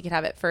promised he could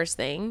have it first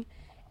thing.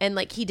 And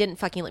like he didn't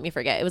fucking let me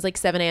forget. It was like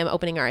 7 a.m.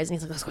 opening our eyes, and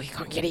he's like, "Let's go get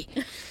cotton candy."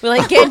 We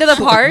like get into the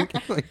park,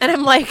 and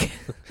I'm like,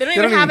 They don't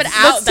even have it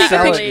out "Let's take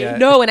that a sell it early. yet.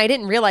 No, and I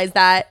didn't realize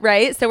that,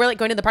 right? So we're like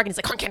going to the park, and he's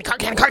like, cotton candy, cotton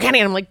candy, cotton candy.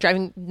 And I'm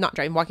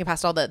like walking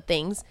past all the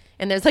things,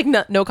 and there's like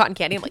no cotton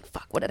candy. I'm like,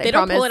 fuck, what did I They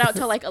don't promise? pull it out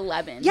till like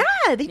 11. Yeah,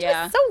 they do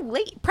it so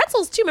late.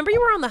 Pretzels too. Remember you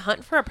were on the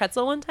hunt for a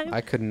pretzel one time?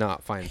 I could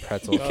not find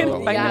pretzels for the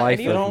couldn't find life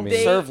They any. don't of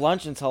me. serve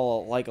lunch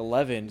until like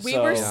 11. We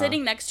so were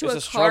sitting next to it's a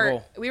a struggle.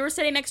 cart. We were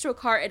sitting next to a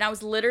cart,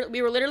 and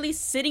we were literally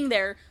sitting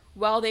there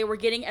while they were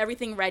getting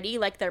everything ready,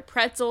 like their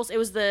pretzels. It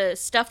was the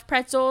stuffed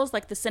pretzels,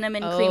 like the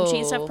cinnamon cream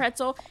cheese stuffed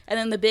pretzel, and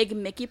then the big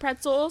Mickey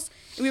pretzels.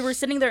 And we were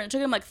sitting there, and it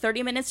took them like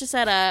 30 minutes to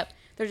set up.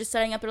 They're just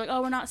setting up. They're like,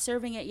 oh, we're not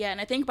serving it yet.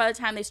 And I think by the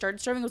time they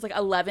started serving, it was like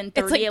 11:30,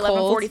 It's, like,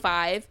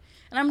 11:45.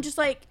 And I'm just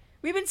like,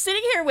 we've been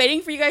sitting here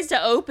waiting for you guys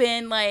to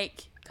open.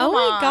 Like, come Oh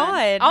my on.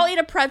 God. I'll eat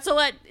a pretzel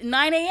at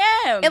 9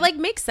 a.m. It like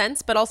makes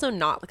sense, but also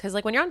not, because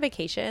like when you're on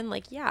vacation,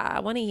 like I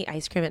want to eat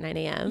ice cream at 9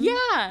 a.m.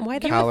 Yeah. Why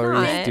the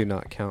Calories not? do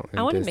not count in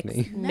I want a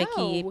Disney.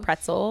 Mickey No.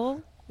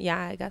 pretzel.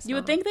 Yeah, I guess You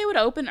would not. think they would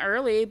open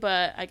early,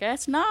 but I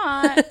guess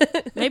not.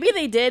 Maybe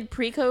they did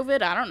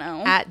pre-COVID. I don't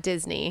know. At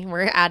Disney,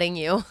 we're adding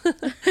you.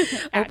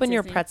 Open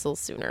your Disney. pretzels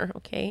sooner,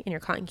 okay? And your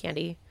cotton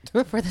candy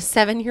for the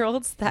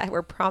 7-year-olds that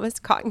were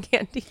promised cotton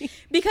candy.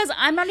 Because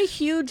I'm not a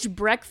huge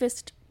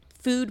breakfast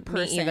food Me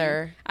person.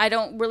 either. I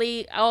don't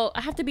really. I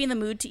have to be in the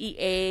mood to eat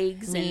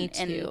eggs Me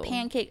and too.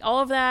 pancake, all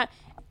of that.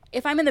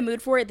 If I'm in the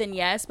mood for it, then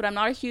yes. But I'm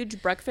not a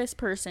huge breakfast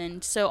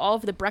person. So all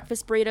of the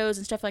breakfast burritos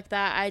and stuff like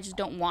that, I just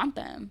don't want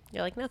them.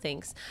 You're like, no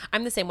thanks.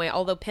 I'm the same way.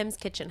 Although Pim's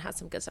Kitchen has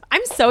some good stuff.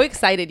 I'm so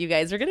excited, you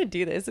guys. We're gonna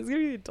do this. It's gonna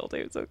be adult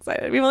day. I'm so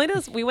excited. We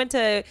went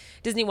to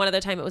Disney one other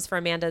time. It was for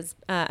Amanda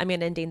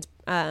and Dane's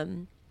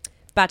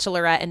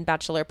bachelorette and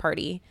bachelor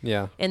party.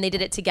 Yeah. And they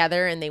did it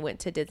together, and they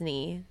went to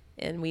Disney,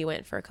 and we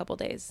went for a couple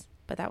days.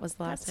 But that was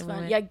the last That's time we fun.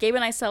 went. Yeah, Gabe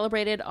and I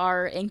celebrated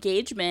our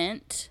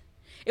engagement.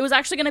 It was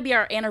actually going to be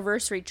our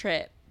anniversary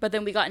trip, but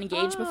then we got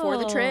engaged before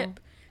the trip.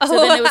 So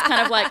then it was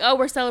kind of like, oh,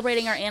 we're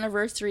celebrating our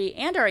anniversary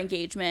and our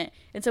engagement.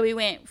 And so we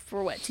went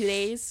for 2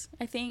 days,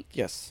 I think.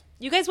 Yes.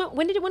 You guys went.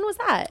 When was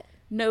that?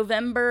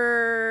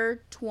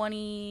 November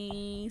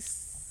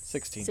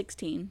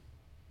 2016.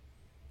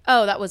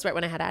 Oh, that was right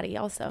when I had Addie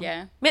also.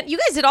 Yeah. Man, you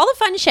guys did all the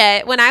fun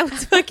shit when I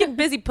was fucking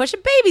busy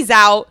pushing babies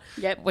out.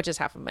 Yep. Which is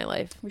half of my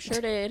life. We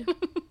sure did.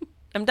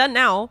 I'm done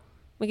now.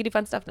 We can do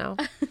fun stuff now.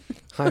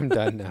 I'm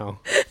done now.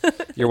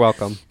 You're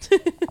welcome.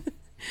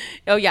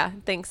 Oh, yeah.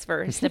 Thanks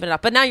for snipping it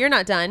up. But now you're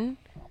not done.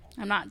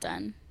 I'm not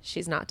done.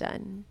 She's not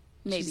done.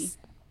 Maybe.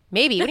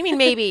 Maybe. What do you mean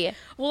maybe?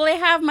 Well, I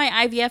have my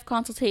IVF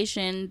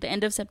consultation the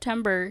end of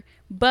September,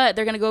 but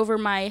they're going to go over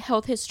my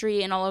health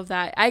history and all of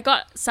that. I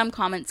got some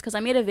comments because I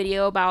made a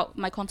video about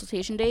my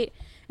consultation date,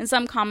 and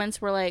some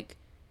comments were like,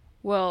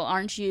 well,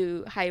 aren't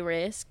you high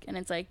risk? And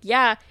it's like,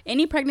 yeah,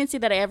 any pregnancy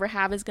that I ever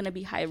have is going to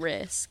be high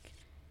risk.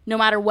 No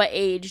matter what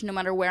age, no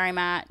matter where I'm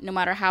at, no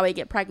matter how I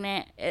get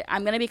pregnant,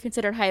 I'm going to be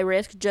considered high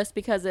risk just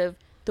because of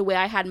the way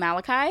I had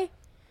Malachi.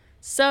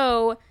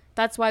 So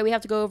that's why we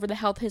have to go over the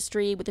health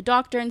history with the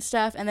doctor and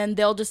stuff, and then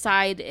they'll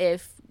decide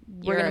if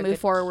we're You're going a to move good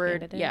forward,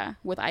 candidate. yeah,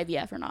 with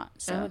IVF or not.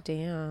 So Oh,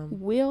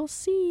 damn. we'll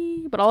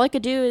see. But all I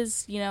could do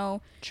is,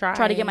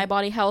 try to get my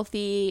body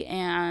healthy,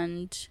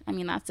 and I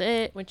mean, that's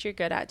it. What you're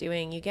good at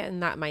doing. You get in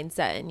that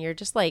mindset, and you're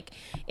just like,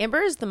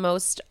 Amber is the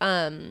most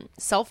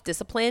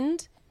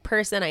self-disciplined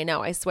person I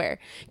know, I swear.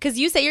 Because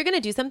you say you're going to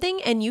do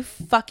something, and you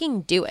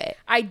fucking do it.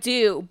 I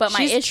do, but my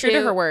She's issue, true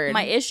to her word.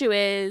 My issue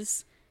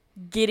is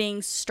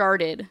getting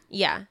started.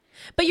 Yeah.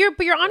 But you're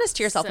honest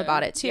to yourself So,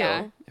 about it, too.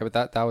 yeah. Yeah, but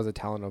that was a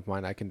talent of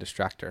mine. I can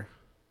distract her.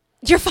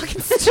 You're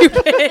fucking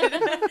stupid.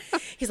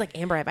 He's like,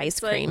 Amber, I have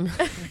ice like- cream.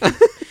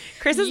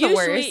 Chris is the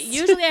worst.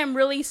 Usually I'm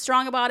really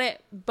strong about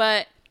it,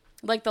 but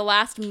like the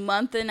last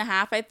month and a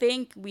half, I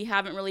think we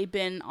haven't really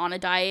been on a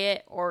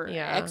diet or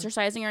Yeah.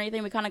 exercising or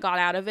anything. We kind of got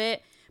out of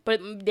it. But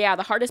yeah,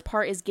 the hardest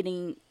part is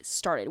getting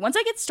started. Once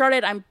I get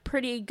started, I'm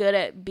pretty good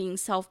at being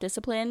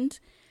self-disciplined,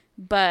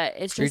 but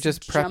it's You're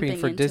just just prepping jumping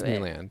for into it.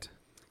 Disneyland.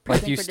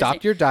 Like Prepping you for stopped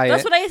Disney. your diet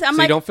That's what I'm so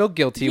like, you don't feel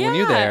guilty when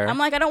you're there. I'm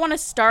like, I don't want to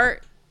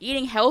start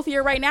eating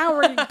healthier right now.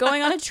 We're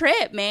going on a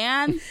trip,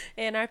 man.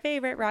 In our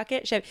favorite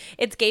rocket ship.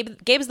 It's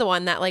Gabe's the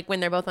one that, like, when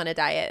they're both on a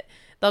diet,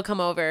 they'll come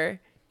over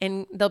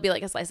and they'll be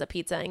like a slice of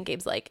pizza, and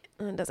Gabe's like,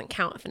 it doesn't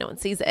count if no one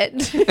sees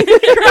it.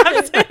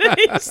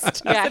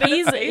 Yeah,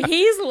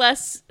 he's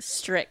less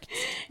strict.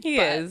 He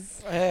But-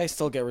 is. I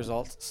still get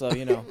results, so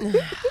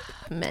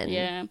Men.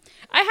 Yeah.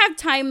 I have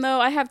time though.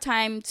 I have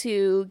time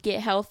to get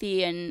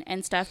healthy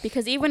and stuff,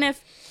 because even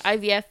if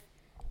IVF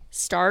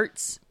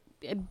starts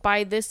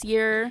by this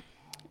year,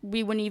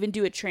 we wouldn't even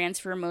do a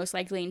transfer most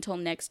likely until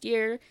next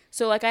year.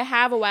 So like I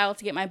have a while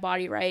to get my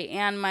body right,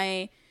 and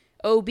my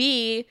OB,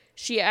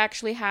 she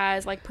actually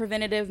has like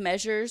preventative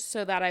measures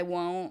so that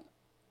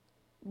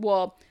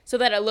so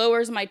that it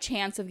lowers my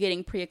chance of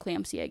getting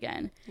preeclampsia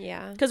again.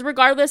 Yeah. Because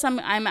regardless, I'm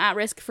at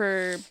risk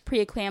for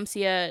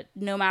preeclampsia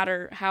no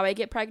matter how I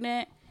get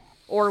pregnant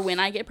or when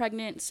I get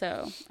pregnant.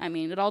 So, I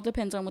mean, it all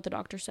depends on what the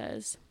doctor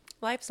says.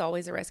 Life's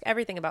always a risk.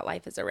 Everything about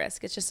life is a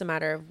risk. It's just a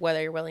matter of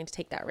whether you're willing to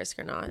take that risk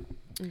or not.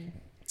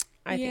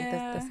 I think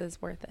Yeah. this is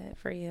worth it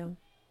for you.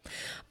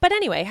 But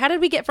anyway, how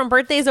did we get from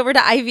birthdays over to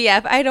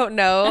IVF? I don't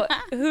know.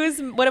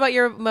 What about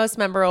your most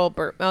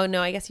memorable oh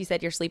no, I guess you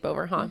said your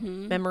sleepover, huh?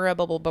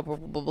 Memorable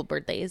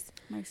birthdays.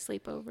 My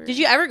sleepover. Did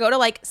you ever go to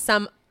like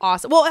some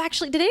awesome, well,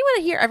 actually, did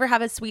anyone here ever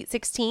have a sweet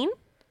 16?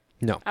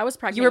 No. I was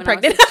pregnant. You were when I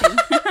was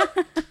pregnant?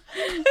 16.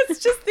 I was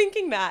just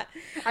thinking that.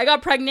 I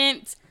got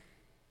pregnant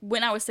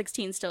when I was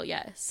 16 still,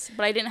 yes.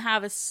 But I didn't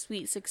have a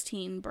sweet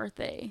 16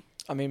 birthday.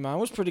 I mean, mine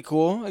was pretty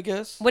cool, I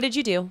guess. What did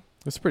you do?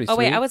 It's pretty Oh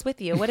sweet. wait, I was with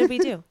you. What did we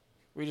do?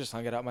 We just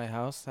hung it at my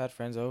house, had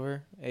friends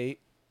over, ate.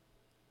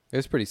 It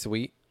was pretty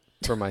sweet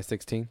for my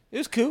 16. It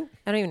was cool.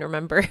 I don't even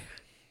remember.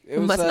 It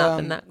was, Must not have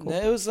been that cool.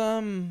 It was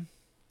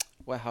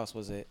what house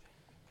was it?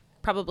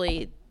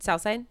 Probably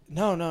Southside,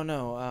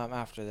 No.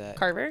 After that,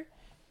 Carver,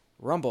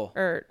 Rumble.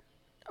 or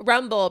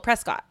Rumble,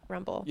 Prescott,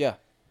 Rumble. Yeah,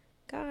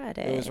 Got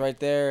it. it was right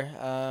there.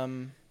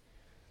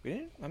 We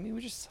didn't. I mean,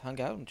 we just hung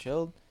out and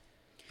chilled.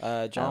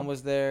 John Oh.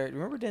 was there.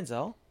 Remember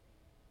Denzel?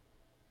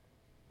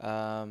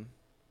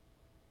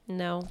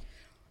 No.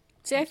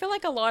 See, I feel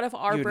like a lot of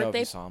our You would know if you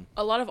birthdays, saw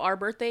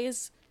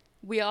him.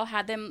 we all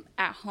had them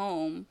at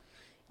home.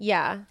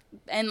 Yeah.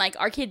 And like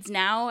our kids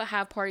now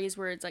have parties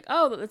where it's like,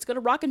 oh, let's go to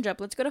Rock and Jump,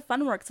 let's go to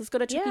Funworks, let's go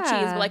to Chuck E. Cheese.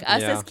 Yeah. But like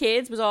us Yeah. as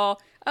kids was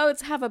all, oh,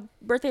 let's have a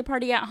birthday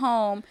party at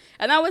home,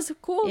 and that was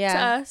cool Yeah. to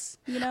us.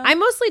 You know, I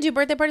mostly do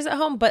birthday parties at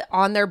home, but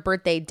on their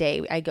birthday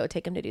day, I go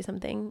take them to do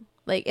something.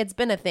 Like, it's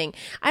been a thing.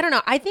 I don't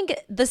know. I think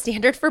the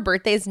standard for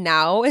birthdays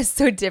now is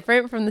so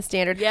different from the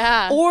standard.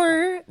 Yeah.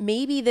 Or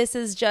maybe this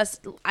is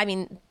just, I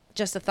mean,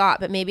 just a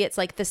thought, but maybe it's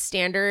like the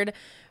standard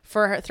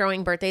for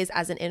throwing birthdays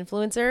as an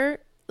influencer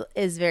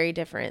is very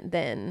different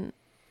than,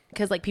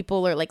 because like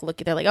people are like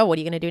looking, they're like, oh, what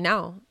are you going to do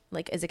now?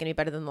 Like, is it going to be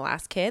better than the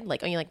last kid?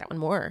 Like, oh, you like that one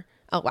more?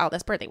 Oh, wow,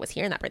 this birthday was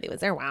here and that birthday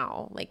was there.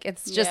 Wow. Like,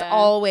 it's just Yeah.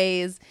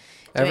 always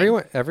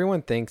doing-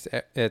 Everyone thinks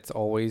it's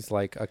always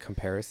like a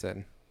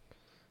comparison.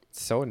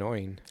 It's so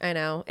annoying. I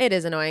know it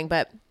is annoying,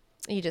 but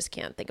you just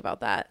can't think about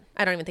that.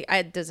 I don't even think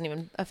it doesn't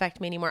even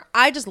affect me anymore.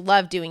 I just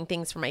love doing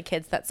things for my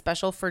kids that's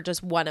special for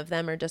just one of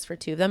them or just for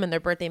two of them, and their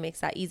birthday makes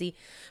that easy.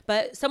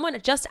 But someone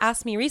just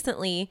asked me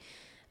recently,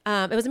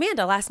 it was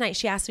Amanda last night.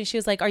 She asked me, she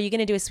was like, are you going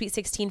to do a Sweet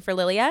 16 for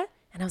Lilia?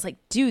 And I was like,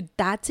 dude,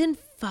 that's in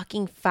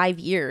fucking 5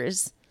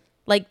 years.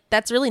 Like,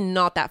 that's really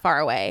not that far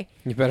away.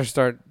 You better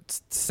start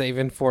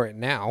saving for it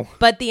now.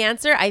 But the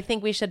answer, I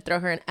think we should throw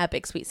her an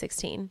epic Sweet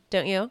 16.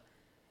 Don't you?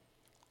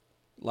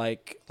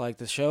 Like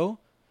the show.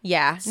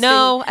 Yeah.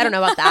 No, I don't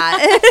know about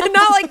that.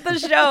 Not like the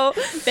show.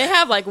 they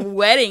have like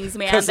weddings,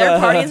 man. 'Cause, Their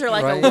parties are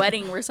like Right. a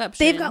wedding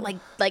reception. They've got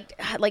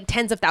like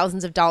tens of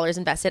thousands of dollars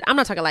invested. I'm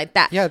not talking like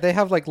that. Yeah, they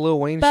have like Lil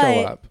Wayne But- show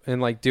up and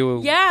like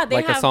do Yeah, they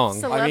like have a song.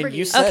 celebrities. I mean,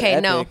 you said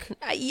Okay, no. epic.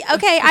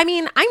 Okay, I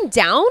mean, I'm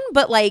down,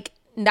 but like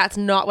that's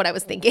not what I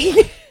was thinking.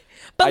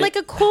 But like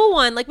a cool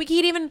one, like we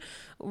could even,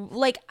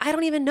 like I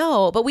don't even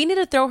know, but we need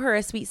to throw her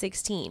a Sweet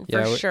 16 for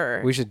Yeah,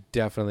 sure. We should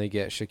definitely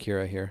get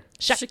Shakira here.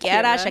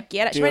 Shakira. She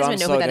Dude, doesn't even I'm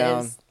know so who that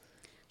down. is.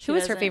 Who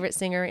is her doesn't. favorite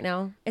singer right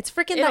now? It's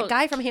freaking It'll- that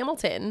guy from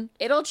Hamilton.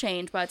 It'll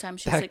change by the time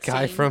she's That 16.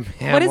 guy from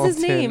Hamilton. What is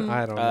his name?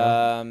 I don't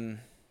know.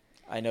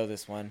 I know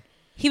this one.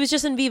 He was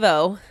just in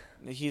Vivo.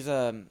 He's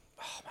oh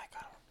my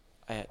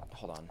god.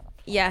 Hold on.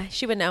 Yeah,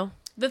 she would know.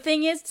 The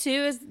thing is, too,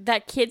 is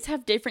that kids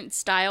have different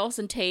styles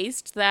and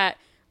tastes that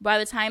by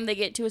the time they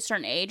get to a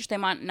certain age, they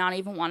might not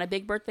even want a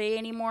big birthday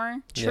anymore.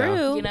 Yeah.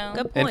 True. You know?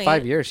 Good point. In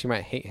 5 years, she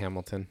might hate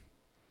Hamilton.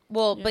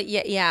 Well, but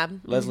yeah.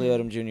 Leslie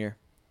Odom Jr.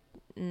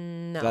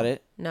 No. Is that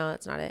it? No,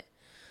 that's not it.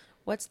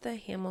 What's the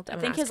Hamilton? I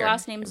I'm think gonna his ask her.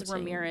 last name's I'm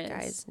saying Ramirez.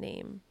 Guy's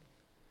name.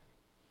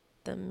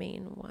 The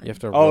main one. You have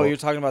to. Oh, roll- you're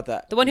talking about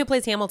that. The one who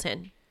plays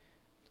Hamilton.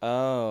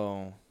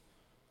 Oh.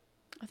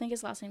 I think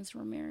his last name's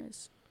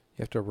Ramirez.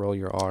 You have to roll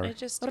your R. I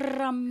just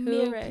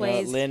Ramirez.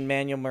 plays-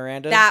 Lin-Manuel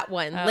Miranda. that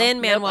one. Oh, Lin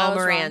nope, I Manuel was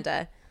wrong.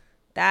 Miranda.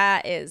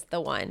 That is the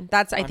one.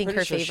 That's I I'm think pretty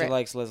her sure favorite. She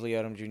likes Leslie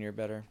Odom Jr.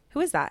 better.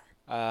 Who is that?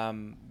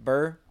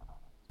 Burr.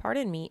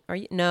 Pardon me. Are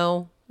you?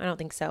 No, I don't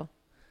think so.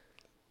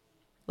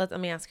 Let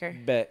me ask her.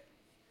 Bet.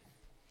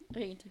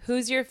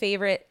 Who's your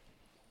favorite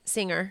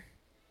singer?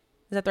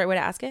 Is that the right way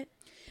to ask it?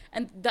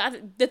 And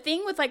the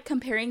thing with like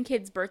comparing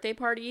kids' birthday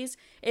parties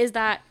is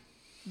that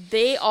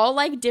they all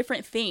like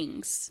different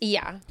things.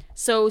 Yeah.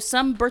 So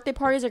some birthday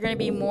parties are going to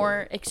be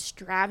more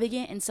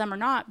extravagant and some are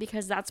not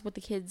because that's what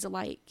the kids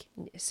like.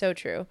 So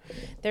true.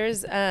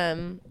 There's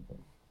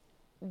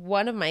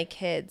one of my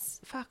kids,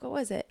 what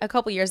was it? A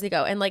couple years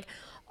ago, and like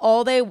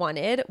all they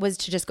wanted was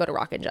to just go to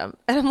Rock and Jump.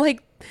 And I'm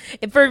like,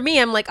 for me,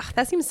 I'm like,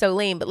 that seems so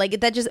lame, but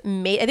like that just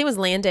made, I think it was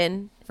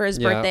Landon for his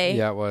birthday.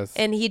 Yeah, it was.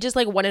 And he just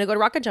like wanted to go to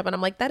Rock and Jump, and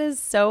I'm like, that is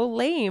so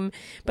lame.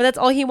 But that's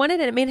all he wanted,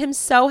 and it made him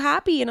so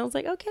happy. And I was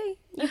like, okay,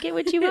 you get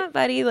what you want,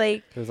 buddy.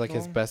 Like, It was like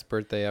his best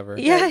birthday ever.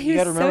 yeah, he You was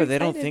got to remember, so they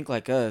don't excited. think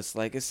like us.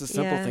 Like, it's the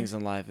simple Yeah. things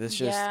in life. It's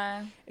just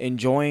Yeah.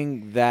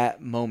 enjoying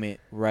that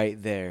moment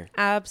right there.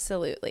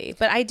 Absolutely.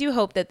 But I do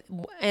hope that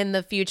in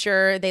the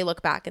future they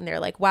look back and they're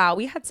like, wow,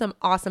 we had some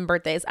awesome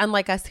birthdays.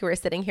 Unlike us who are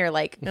sitting here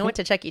like, I went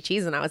to Chuck E.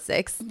 Cheese when I was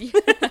 6.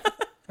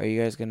 Are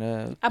you guys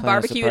gonna A plan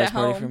barbecue surprise at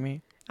party home. for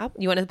me?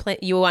 You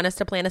want us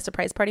to plan a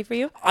surprise party for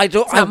you? I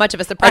don't. It's not much of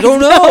a surprise. I don't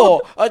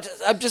though. know.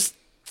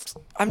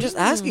 I'm just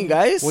asking,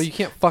 guys. Well, you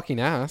can't fucking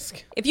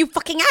ask. If you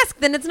fucking ask,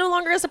 then it's no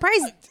longer a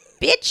surprise,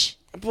 bitch.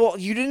 Well,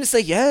 you didn't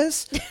say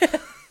yes.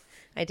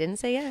 I didn't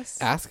say yes.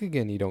 Ask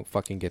again, you don't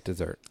fucking get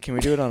dessert. Can we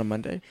do it on a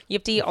Monday? You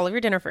have to eat all of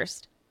your dinner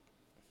first.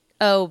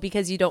 Oh,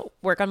 because you don't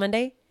work on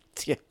Monday?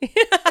 Yeah.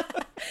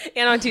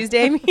 And on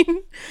Tuesday,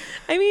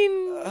 I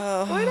mean,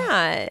 why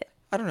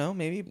not? I don't know.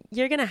 Maybe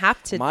You're gonna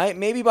have to.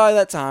 maybe by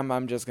that time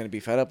I'm just gonna be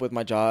fed up with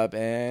my job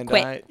and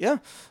Quit. yeah.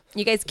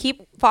 You guys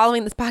keep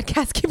following this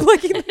podcast. Keep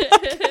looking at the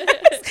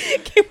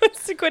podcast. Kate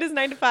wants to quit his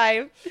 9 to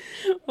 5.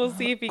 We'll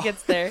see if he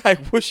gets there. I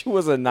wish it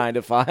was a 9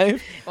 to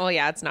 5. Well,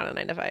 yeah, it's not a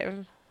 9 to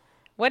 5.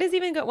 What is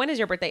even when is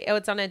your birthday? Oh,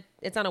 it's on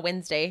a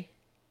Wednesday.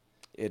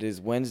 It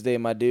is Wednesday,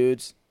 my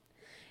dudes.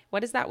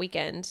 What is that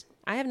weekend?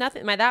 I have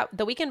nothing.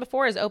 The weekend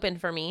before is open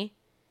for me.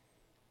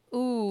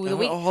 Ooh,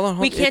 hold on.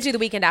 We can't do the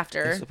weekend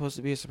after. It's supposed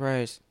to be a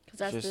surprise. Because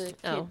that's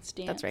Just- the kids'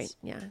 dance. That's right.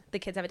 Yeah, the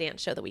kids have a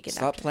dance show the weekend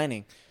Stop after.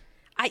 planning.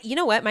 You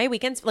know what? My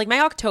weekends, like my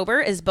October,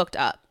 is booked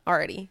up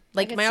already. I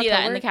Like can my see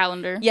October that in the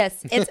calendar.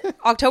 Yes, it's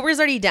October is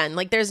already done.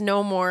 Like there's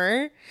no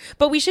more.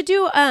 But we should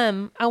do.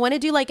 I want to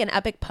do like an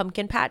epic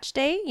pumpkin patch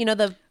day. You know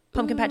the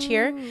pumpkin patch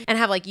here, and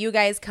have like you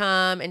guys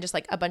come and just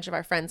like a bunch of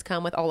our friends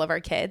come with all of our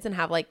kids and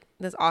have like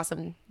this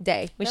awesome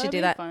day. We That should would do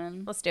be that.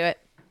 fun. Let's do it.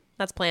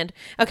 That's planned.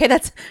 Okay,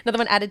 that's another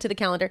one added to the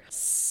calendar.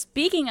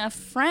 Speaking of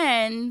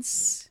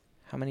friends,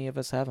 How many of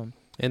us have them?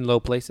 In low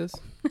places.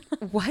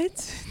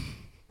 What?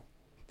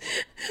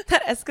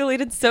 That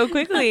escalated so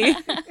quickly.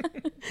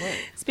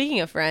 Speaking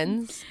of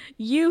friends,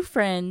 you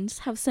friends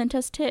have sent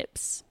us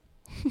tips.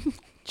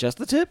 Just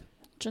the tip?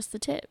 Just the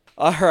tip.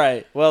 All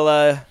right. Well,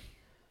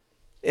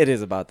 it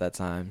is about that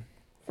time.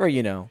 For,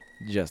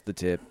 just the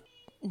tip.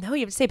 no,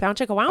 you have to say bow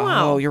chicka wow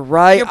wow. Oh, you're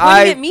right. You're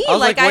pointing at me I was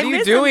like, like what I are you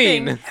missed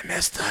doing? something. I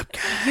messed up,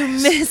 guys. You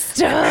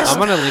missed us. I'm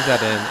gonna leave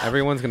that in.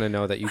 Everyone's gonna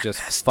know that you just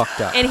fucked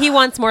up. And he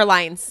wants more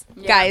lines,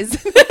 Yeah. guys.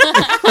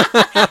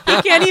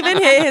 He can't even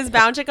hit his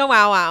bow chicka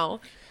wow wow.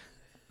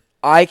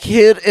 I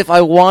could if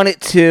I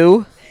wanted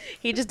to,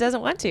 He just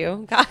doesn't want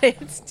to. Got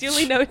it. It's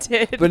duly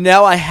noted. but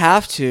now I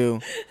have to.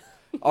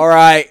 All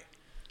right.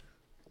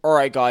 All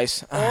right,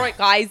 guys. All right,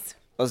 guys.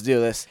 Let's do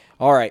this.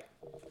 All right.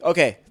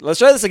 Okay, let's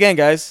try this again,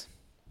 guys.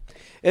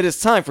 It is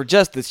time for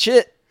just the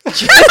shit.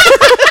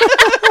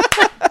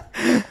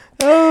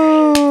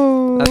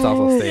 Oh. That's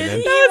also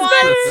stated.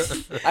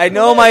 I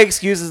know my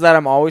excuse is that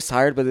I'm always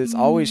tired, but it's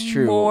always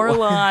true. More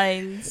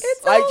lines.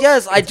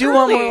 I do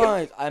want more early.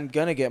 lines. I'm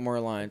gonna get more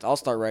lines. I'll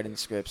start writing the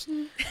scripts.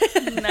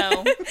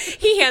 No.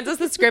 He hands us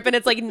the script and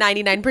it's like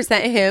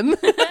 99% him.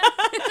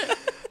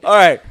 All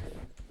right.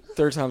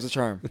 Third time's a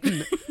charm.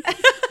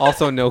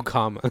 Also, no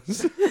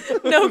commas.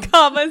 No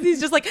commas. He's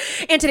just like,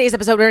 in today's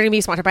episode, we're going to be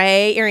sponsored by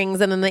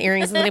earrings, and then the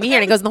earrings is going to be here,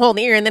 and it goes in the hole in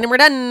the ear, and then we're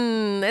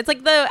done. It's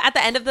like at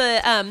the end of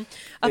the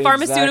a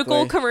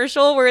pharmaceutical Exactly.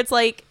 commercial where it's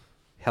like,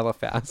 Hella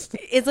fast.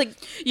 it's like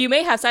You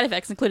may have side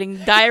effects, including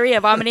diarrhea,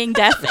 vomiting,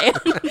 death, and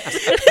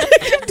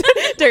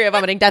diarrhea,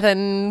 vomiting, death,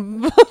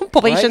 and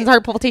palpitations, Right?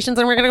 heart palpitations,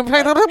 and we're going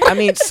to. I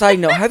mean, side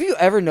note, have you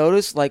ever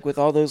noticed, like, with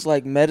all those,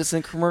 like,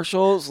 medicine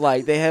commercials,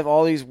 like, they have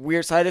all these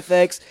weird side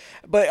effects,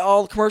 but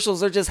all the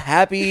commercials are just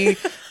happy,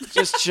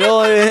 just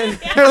chilling.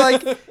 They're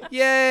like,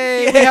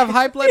 yay, we have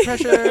high blood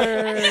pressure.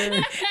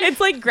 It's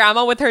like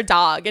grandma with her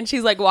dog, and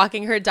she's like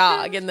walking her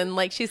dog, and then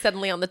like she's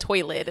suddenly on the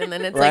toilet, and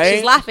then it's like she's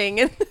Right? laughing,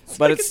 and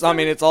But it's, I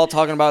mean, it's all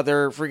talking about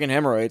their freaking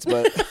hemorrhoids,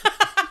 but.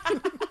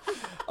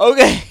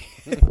 Okay.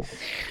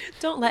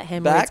 don't let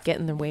hemorrhoids Back- get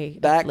in the way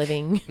back- of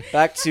living.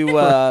 Back to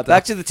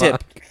the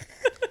tip.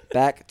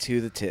 Back to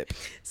the tip.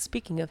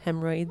 Speaking of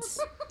hemorrhoids,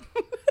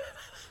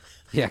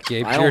 Yeah,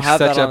 Gabe, I you're don't have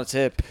such that on a a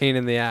tip. pain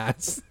in the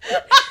ass.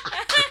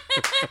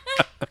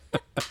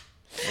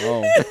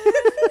 Oh.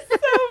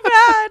 so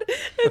bad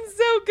and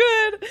so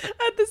good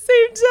at the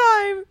same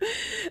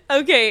time.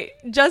 Okay,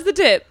 just the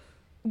tip.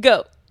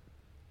 Go.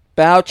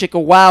 Bow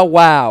chicka wow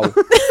wow.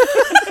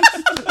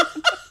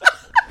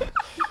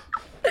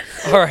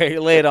 All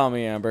right, lay it on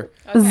me, Amber.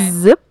 okay.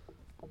 Zip.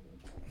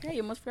 Yeah,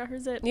 you almost forgot her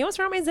zip. You almost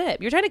forgot my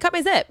zip. You're trying to cut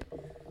my zip.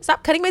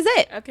 Stop cutting my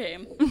zip. Okay.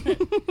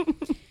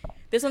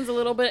 This one's a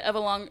little bit of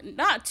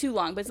not too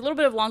long, but it's a little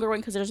bit of a longer one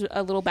because there's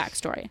a little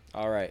backstory.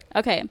 All right.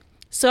 Okay.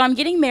 So I'm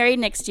getting married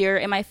next year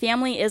and my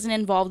family isn't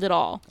involved at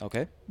all.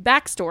 Okay.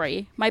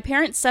 Backstory. My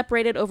parents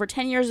separated over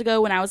 10 years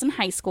ago when I was in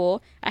high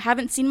school. I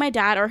haven't seen my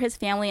dad or his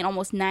family in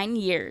almost 9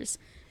 years.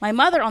 My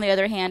mother, on the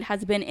other hand,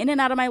 has been in and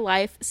out of my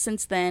life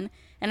since then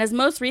and has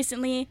most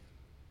recently,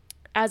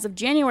 as of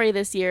January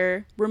this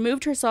year,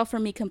 removed herself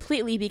from me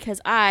completely because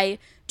I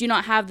do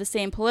not have the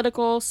same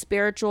political,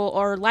 spiritual,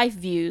 or life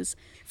views.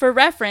 For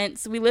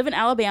reference, we live in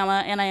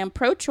Alabama and I am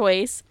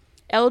pro-choice,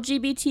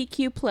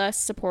 LGBTQ plus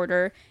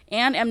supporter,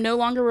 and am no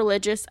longer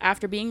religious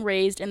after being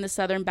raised in the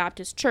Southern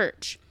Baptist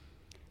Church.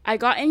 I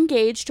got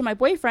engaged to my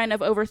boyfriend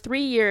of over 3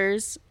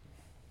 years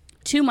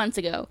 2 months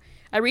ago.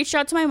 I reached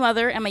out to my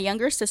mother and my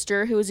younger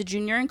sister, who is a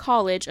junior in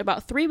college,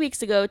 about 3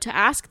 weeks ago to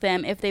ask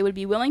them if they would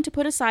be willing to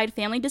put aside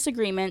family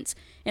disagreements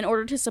in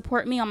order to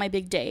support me on my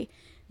big day.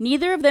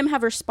 Neither of them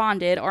have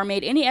responded or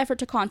made any effort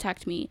to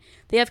contact me.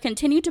 They have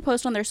continued to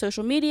post on their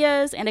social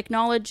medias and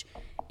acknowledge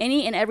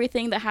any and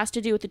everything that has to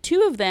do with the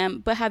two of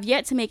them, but have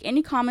yet to make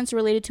any comments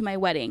related to my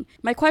wedding.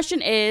 My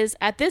question is,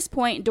 at this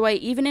point, do I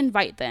even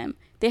invite them?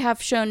 They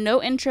have shown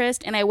no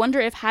interest, and I wonder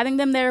if having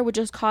them there would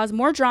just cause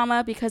more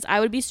drama because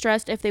I would be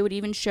stressed if they would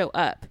even show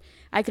up.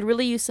 I could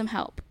really use some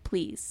help,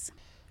 please.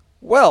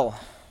 Well,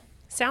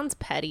 Sounds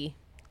petty.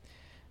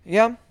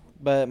 yeah,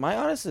 But my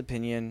honest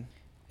opinion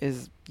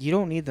is you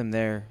don't need them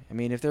there. I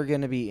mean, if they're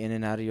going to be in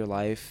and out of your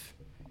life,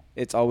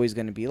 it's always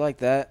going to be like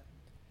that.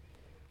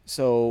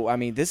 So, I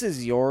mean, this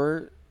is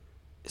your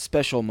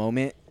special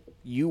moment.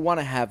 You want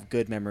to have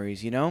good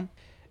memories, you know?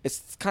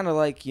 It's kind of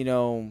like, you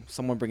know,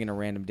 someone bringing a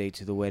random date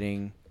to the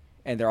wedding,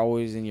 and they're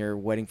always in your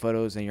wedding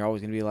photos, and you're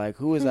always going to be like,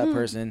 who is that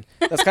person?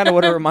 That's kind of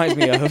what it reminds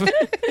me of.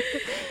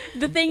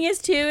 The thing is,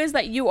 too, is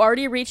that you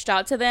already reached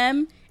out to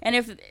them, and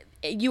if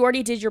you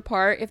already did your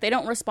part, if they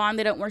don't respond,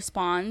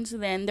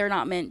 then they're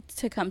not meant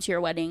to come to your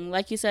wedding.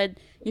 Like you said,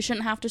 you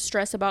shouldn't have to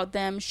stress about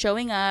them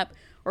showing up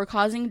or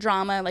causing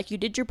drama. Like, you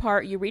did your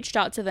part, you reached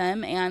out to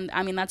them, and,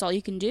 I mean, that's all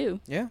you can do.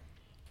 Yeah.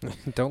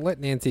 Don't let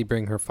Nancy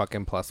bring her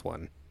fucking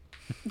 +1.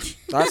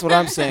 That's what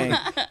I'm saying.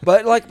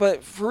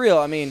 But for real,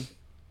 I mean,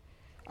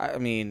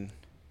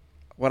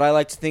 what I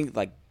like to think,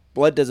 like,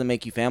 blood doesn't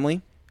make you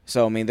family.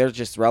 So, I mean, they're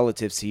just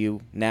relatives to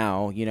you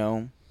now, you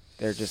know.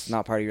 They're just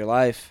not part of your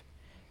life.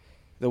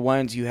 The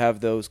ones you have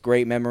those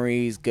great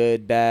memories,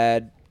 good,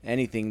 bad,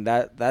 anything,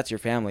 that's your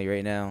family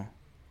right now.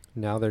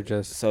 Now they're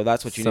just So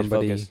that's what you need to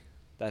somebody- focus.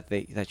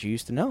 That you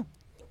used to know.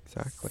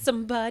 Exactly.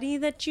 Somebody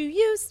that you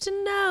used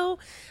to know.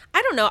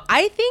 I don't know.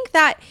 I think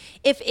that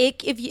if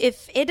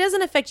it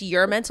doesn't affect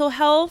your mental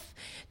health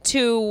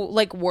to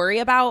like worry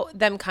about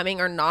them coming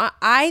or not,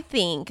 I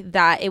think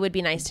that it would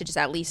be nice to just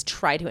at least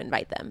try to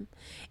invite them.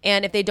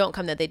 And if they don't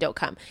come, then they don't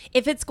come.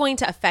 If it's going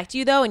to affect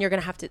you though, and you're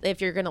going to have to, if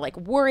you're going to like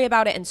worry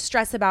about it and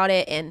stress about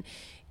it and,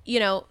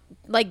 you know,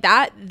 like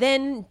that,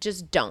 then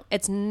just don't.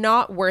 It's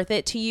not worth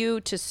it to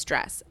you to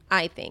stress,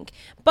 I think.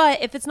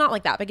 But if it's not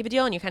like that big of a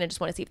deal and you kind of just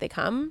want to see if they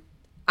come,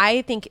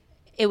 I think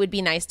it would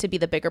be nice to be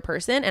the bigger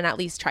person and at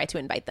least try to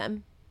invite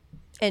them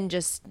and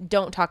just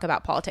don't talk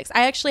about politics.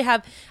 I actually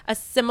have a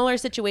similar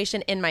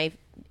situation in my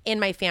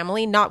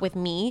family, not with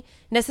me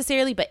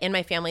necessarily, but in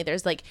my family,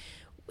 there's like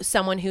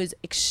someone who's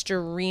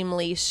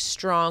extremely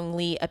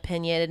strongly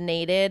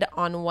opinionated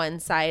on one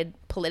side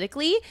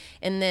politically,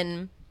 and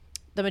then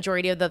the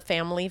majority of the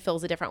family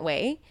feels a different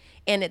way.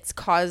 And it's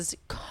caused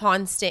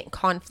constant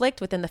conflict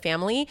within the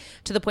family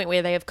to the point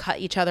where they have cut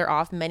each other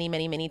off many,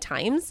 many, many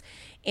times.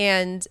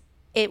 And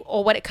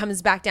what it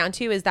comes back down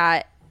to is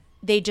that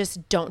they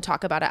just don't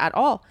talk about it at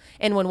all.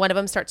 And when one of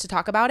them starts to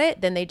talk about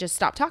it, then they just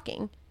stop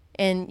talking.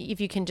 And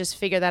if you can just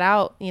figure that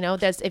out, you know,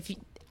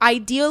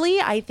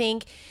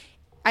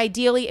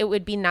 ideally, it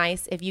would be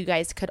nice if you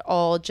guys could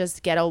all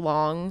just get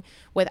along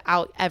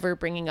without ever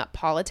bringing up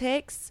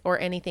politics or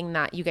anything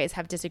that you guys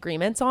have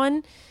disagreements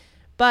on.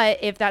 But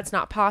if that's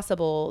not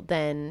possible,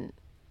 then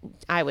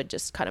I would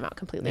just cut them out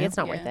completely. Yeah. It's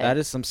not worth it. That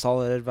is some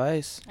solid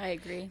advice. I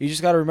agree. You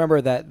just got to remember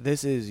that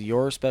this is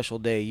your special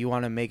day. You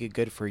want to make it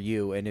good for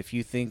you. And if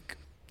you think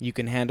you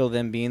can handle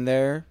them being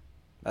there,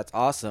 that's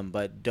awesome.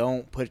 But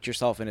don't put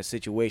yourself in a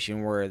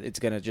situation where it's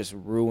going to just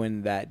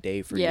ruin that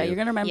day for you. Yeah, you're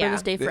going to remember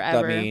this day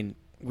forever. I mean,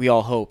 we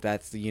all hope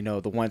that's, you know,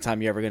 the one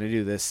time you're ever going to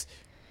do this,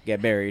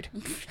 get married.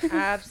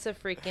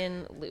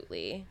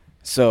 Abso-freaking-lutely.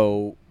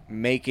 So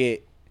make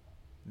it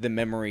the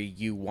memory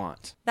you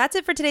want. That's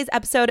it for today's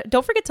episode.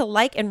 Don't forget to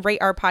like and rate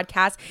our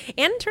podcast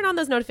and turn on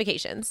those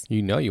notifications.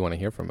 You know you want to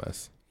hear from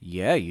us.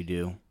 Yeah, you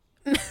do.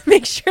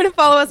 Make sure to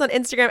follow us on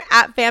Instagram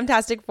at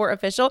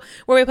Fantastic4Official,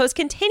 where we post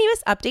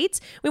continuous updates.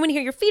 We want to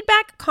hear your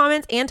feedback,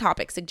 comments, and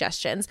topic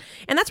suggestions.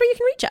 And that's where you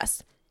can reach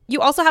us.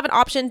 You also have an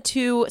option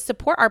to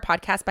support our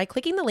podcast by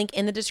clicking the link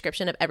in the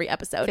description of every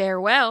episode.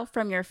 Farewell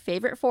from your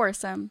favorite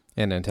foursome.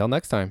 And until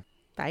next time.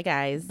 Bye,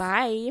 guys.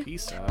 Bye.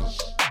 Peace out.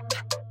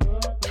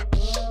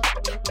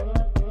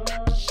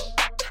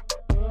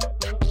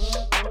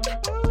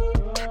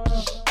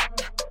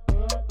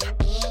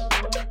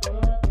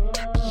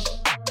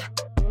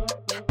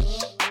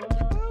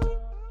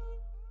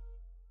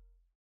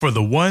 For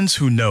the ones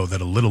who know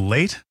that a little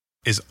late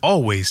is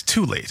always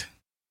too late,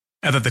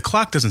 and that the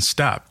clock doesn't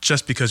stop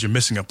just because you're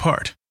missing a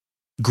part,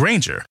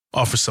 Grainger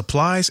offers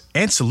supplies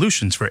and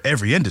solutions for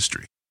every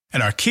industry.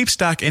 And our Keep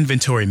Stock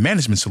inventory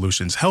management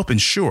solutions help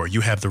ensure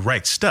you have the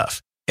right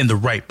stuff in the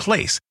right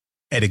place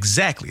at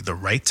exactly the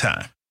right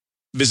time.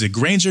 Visit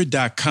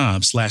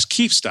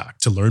Grainger.com/keepstock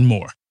to learn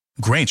more.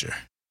 Grainger,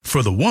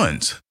 for the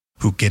ones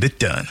who get it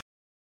done.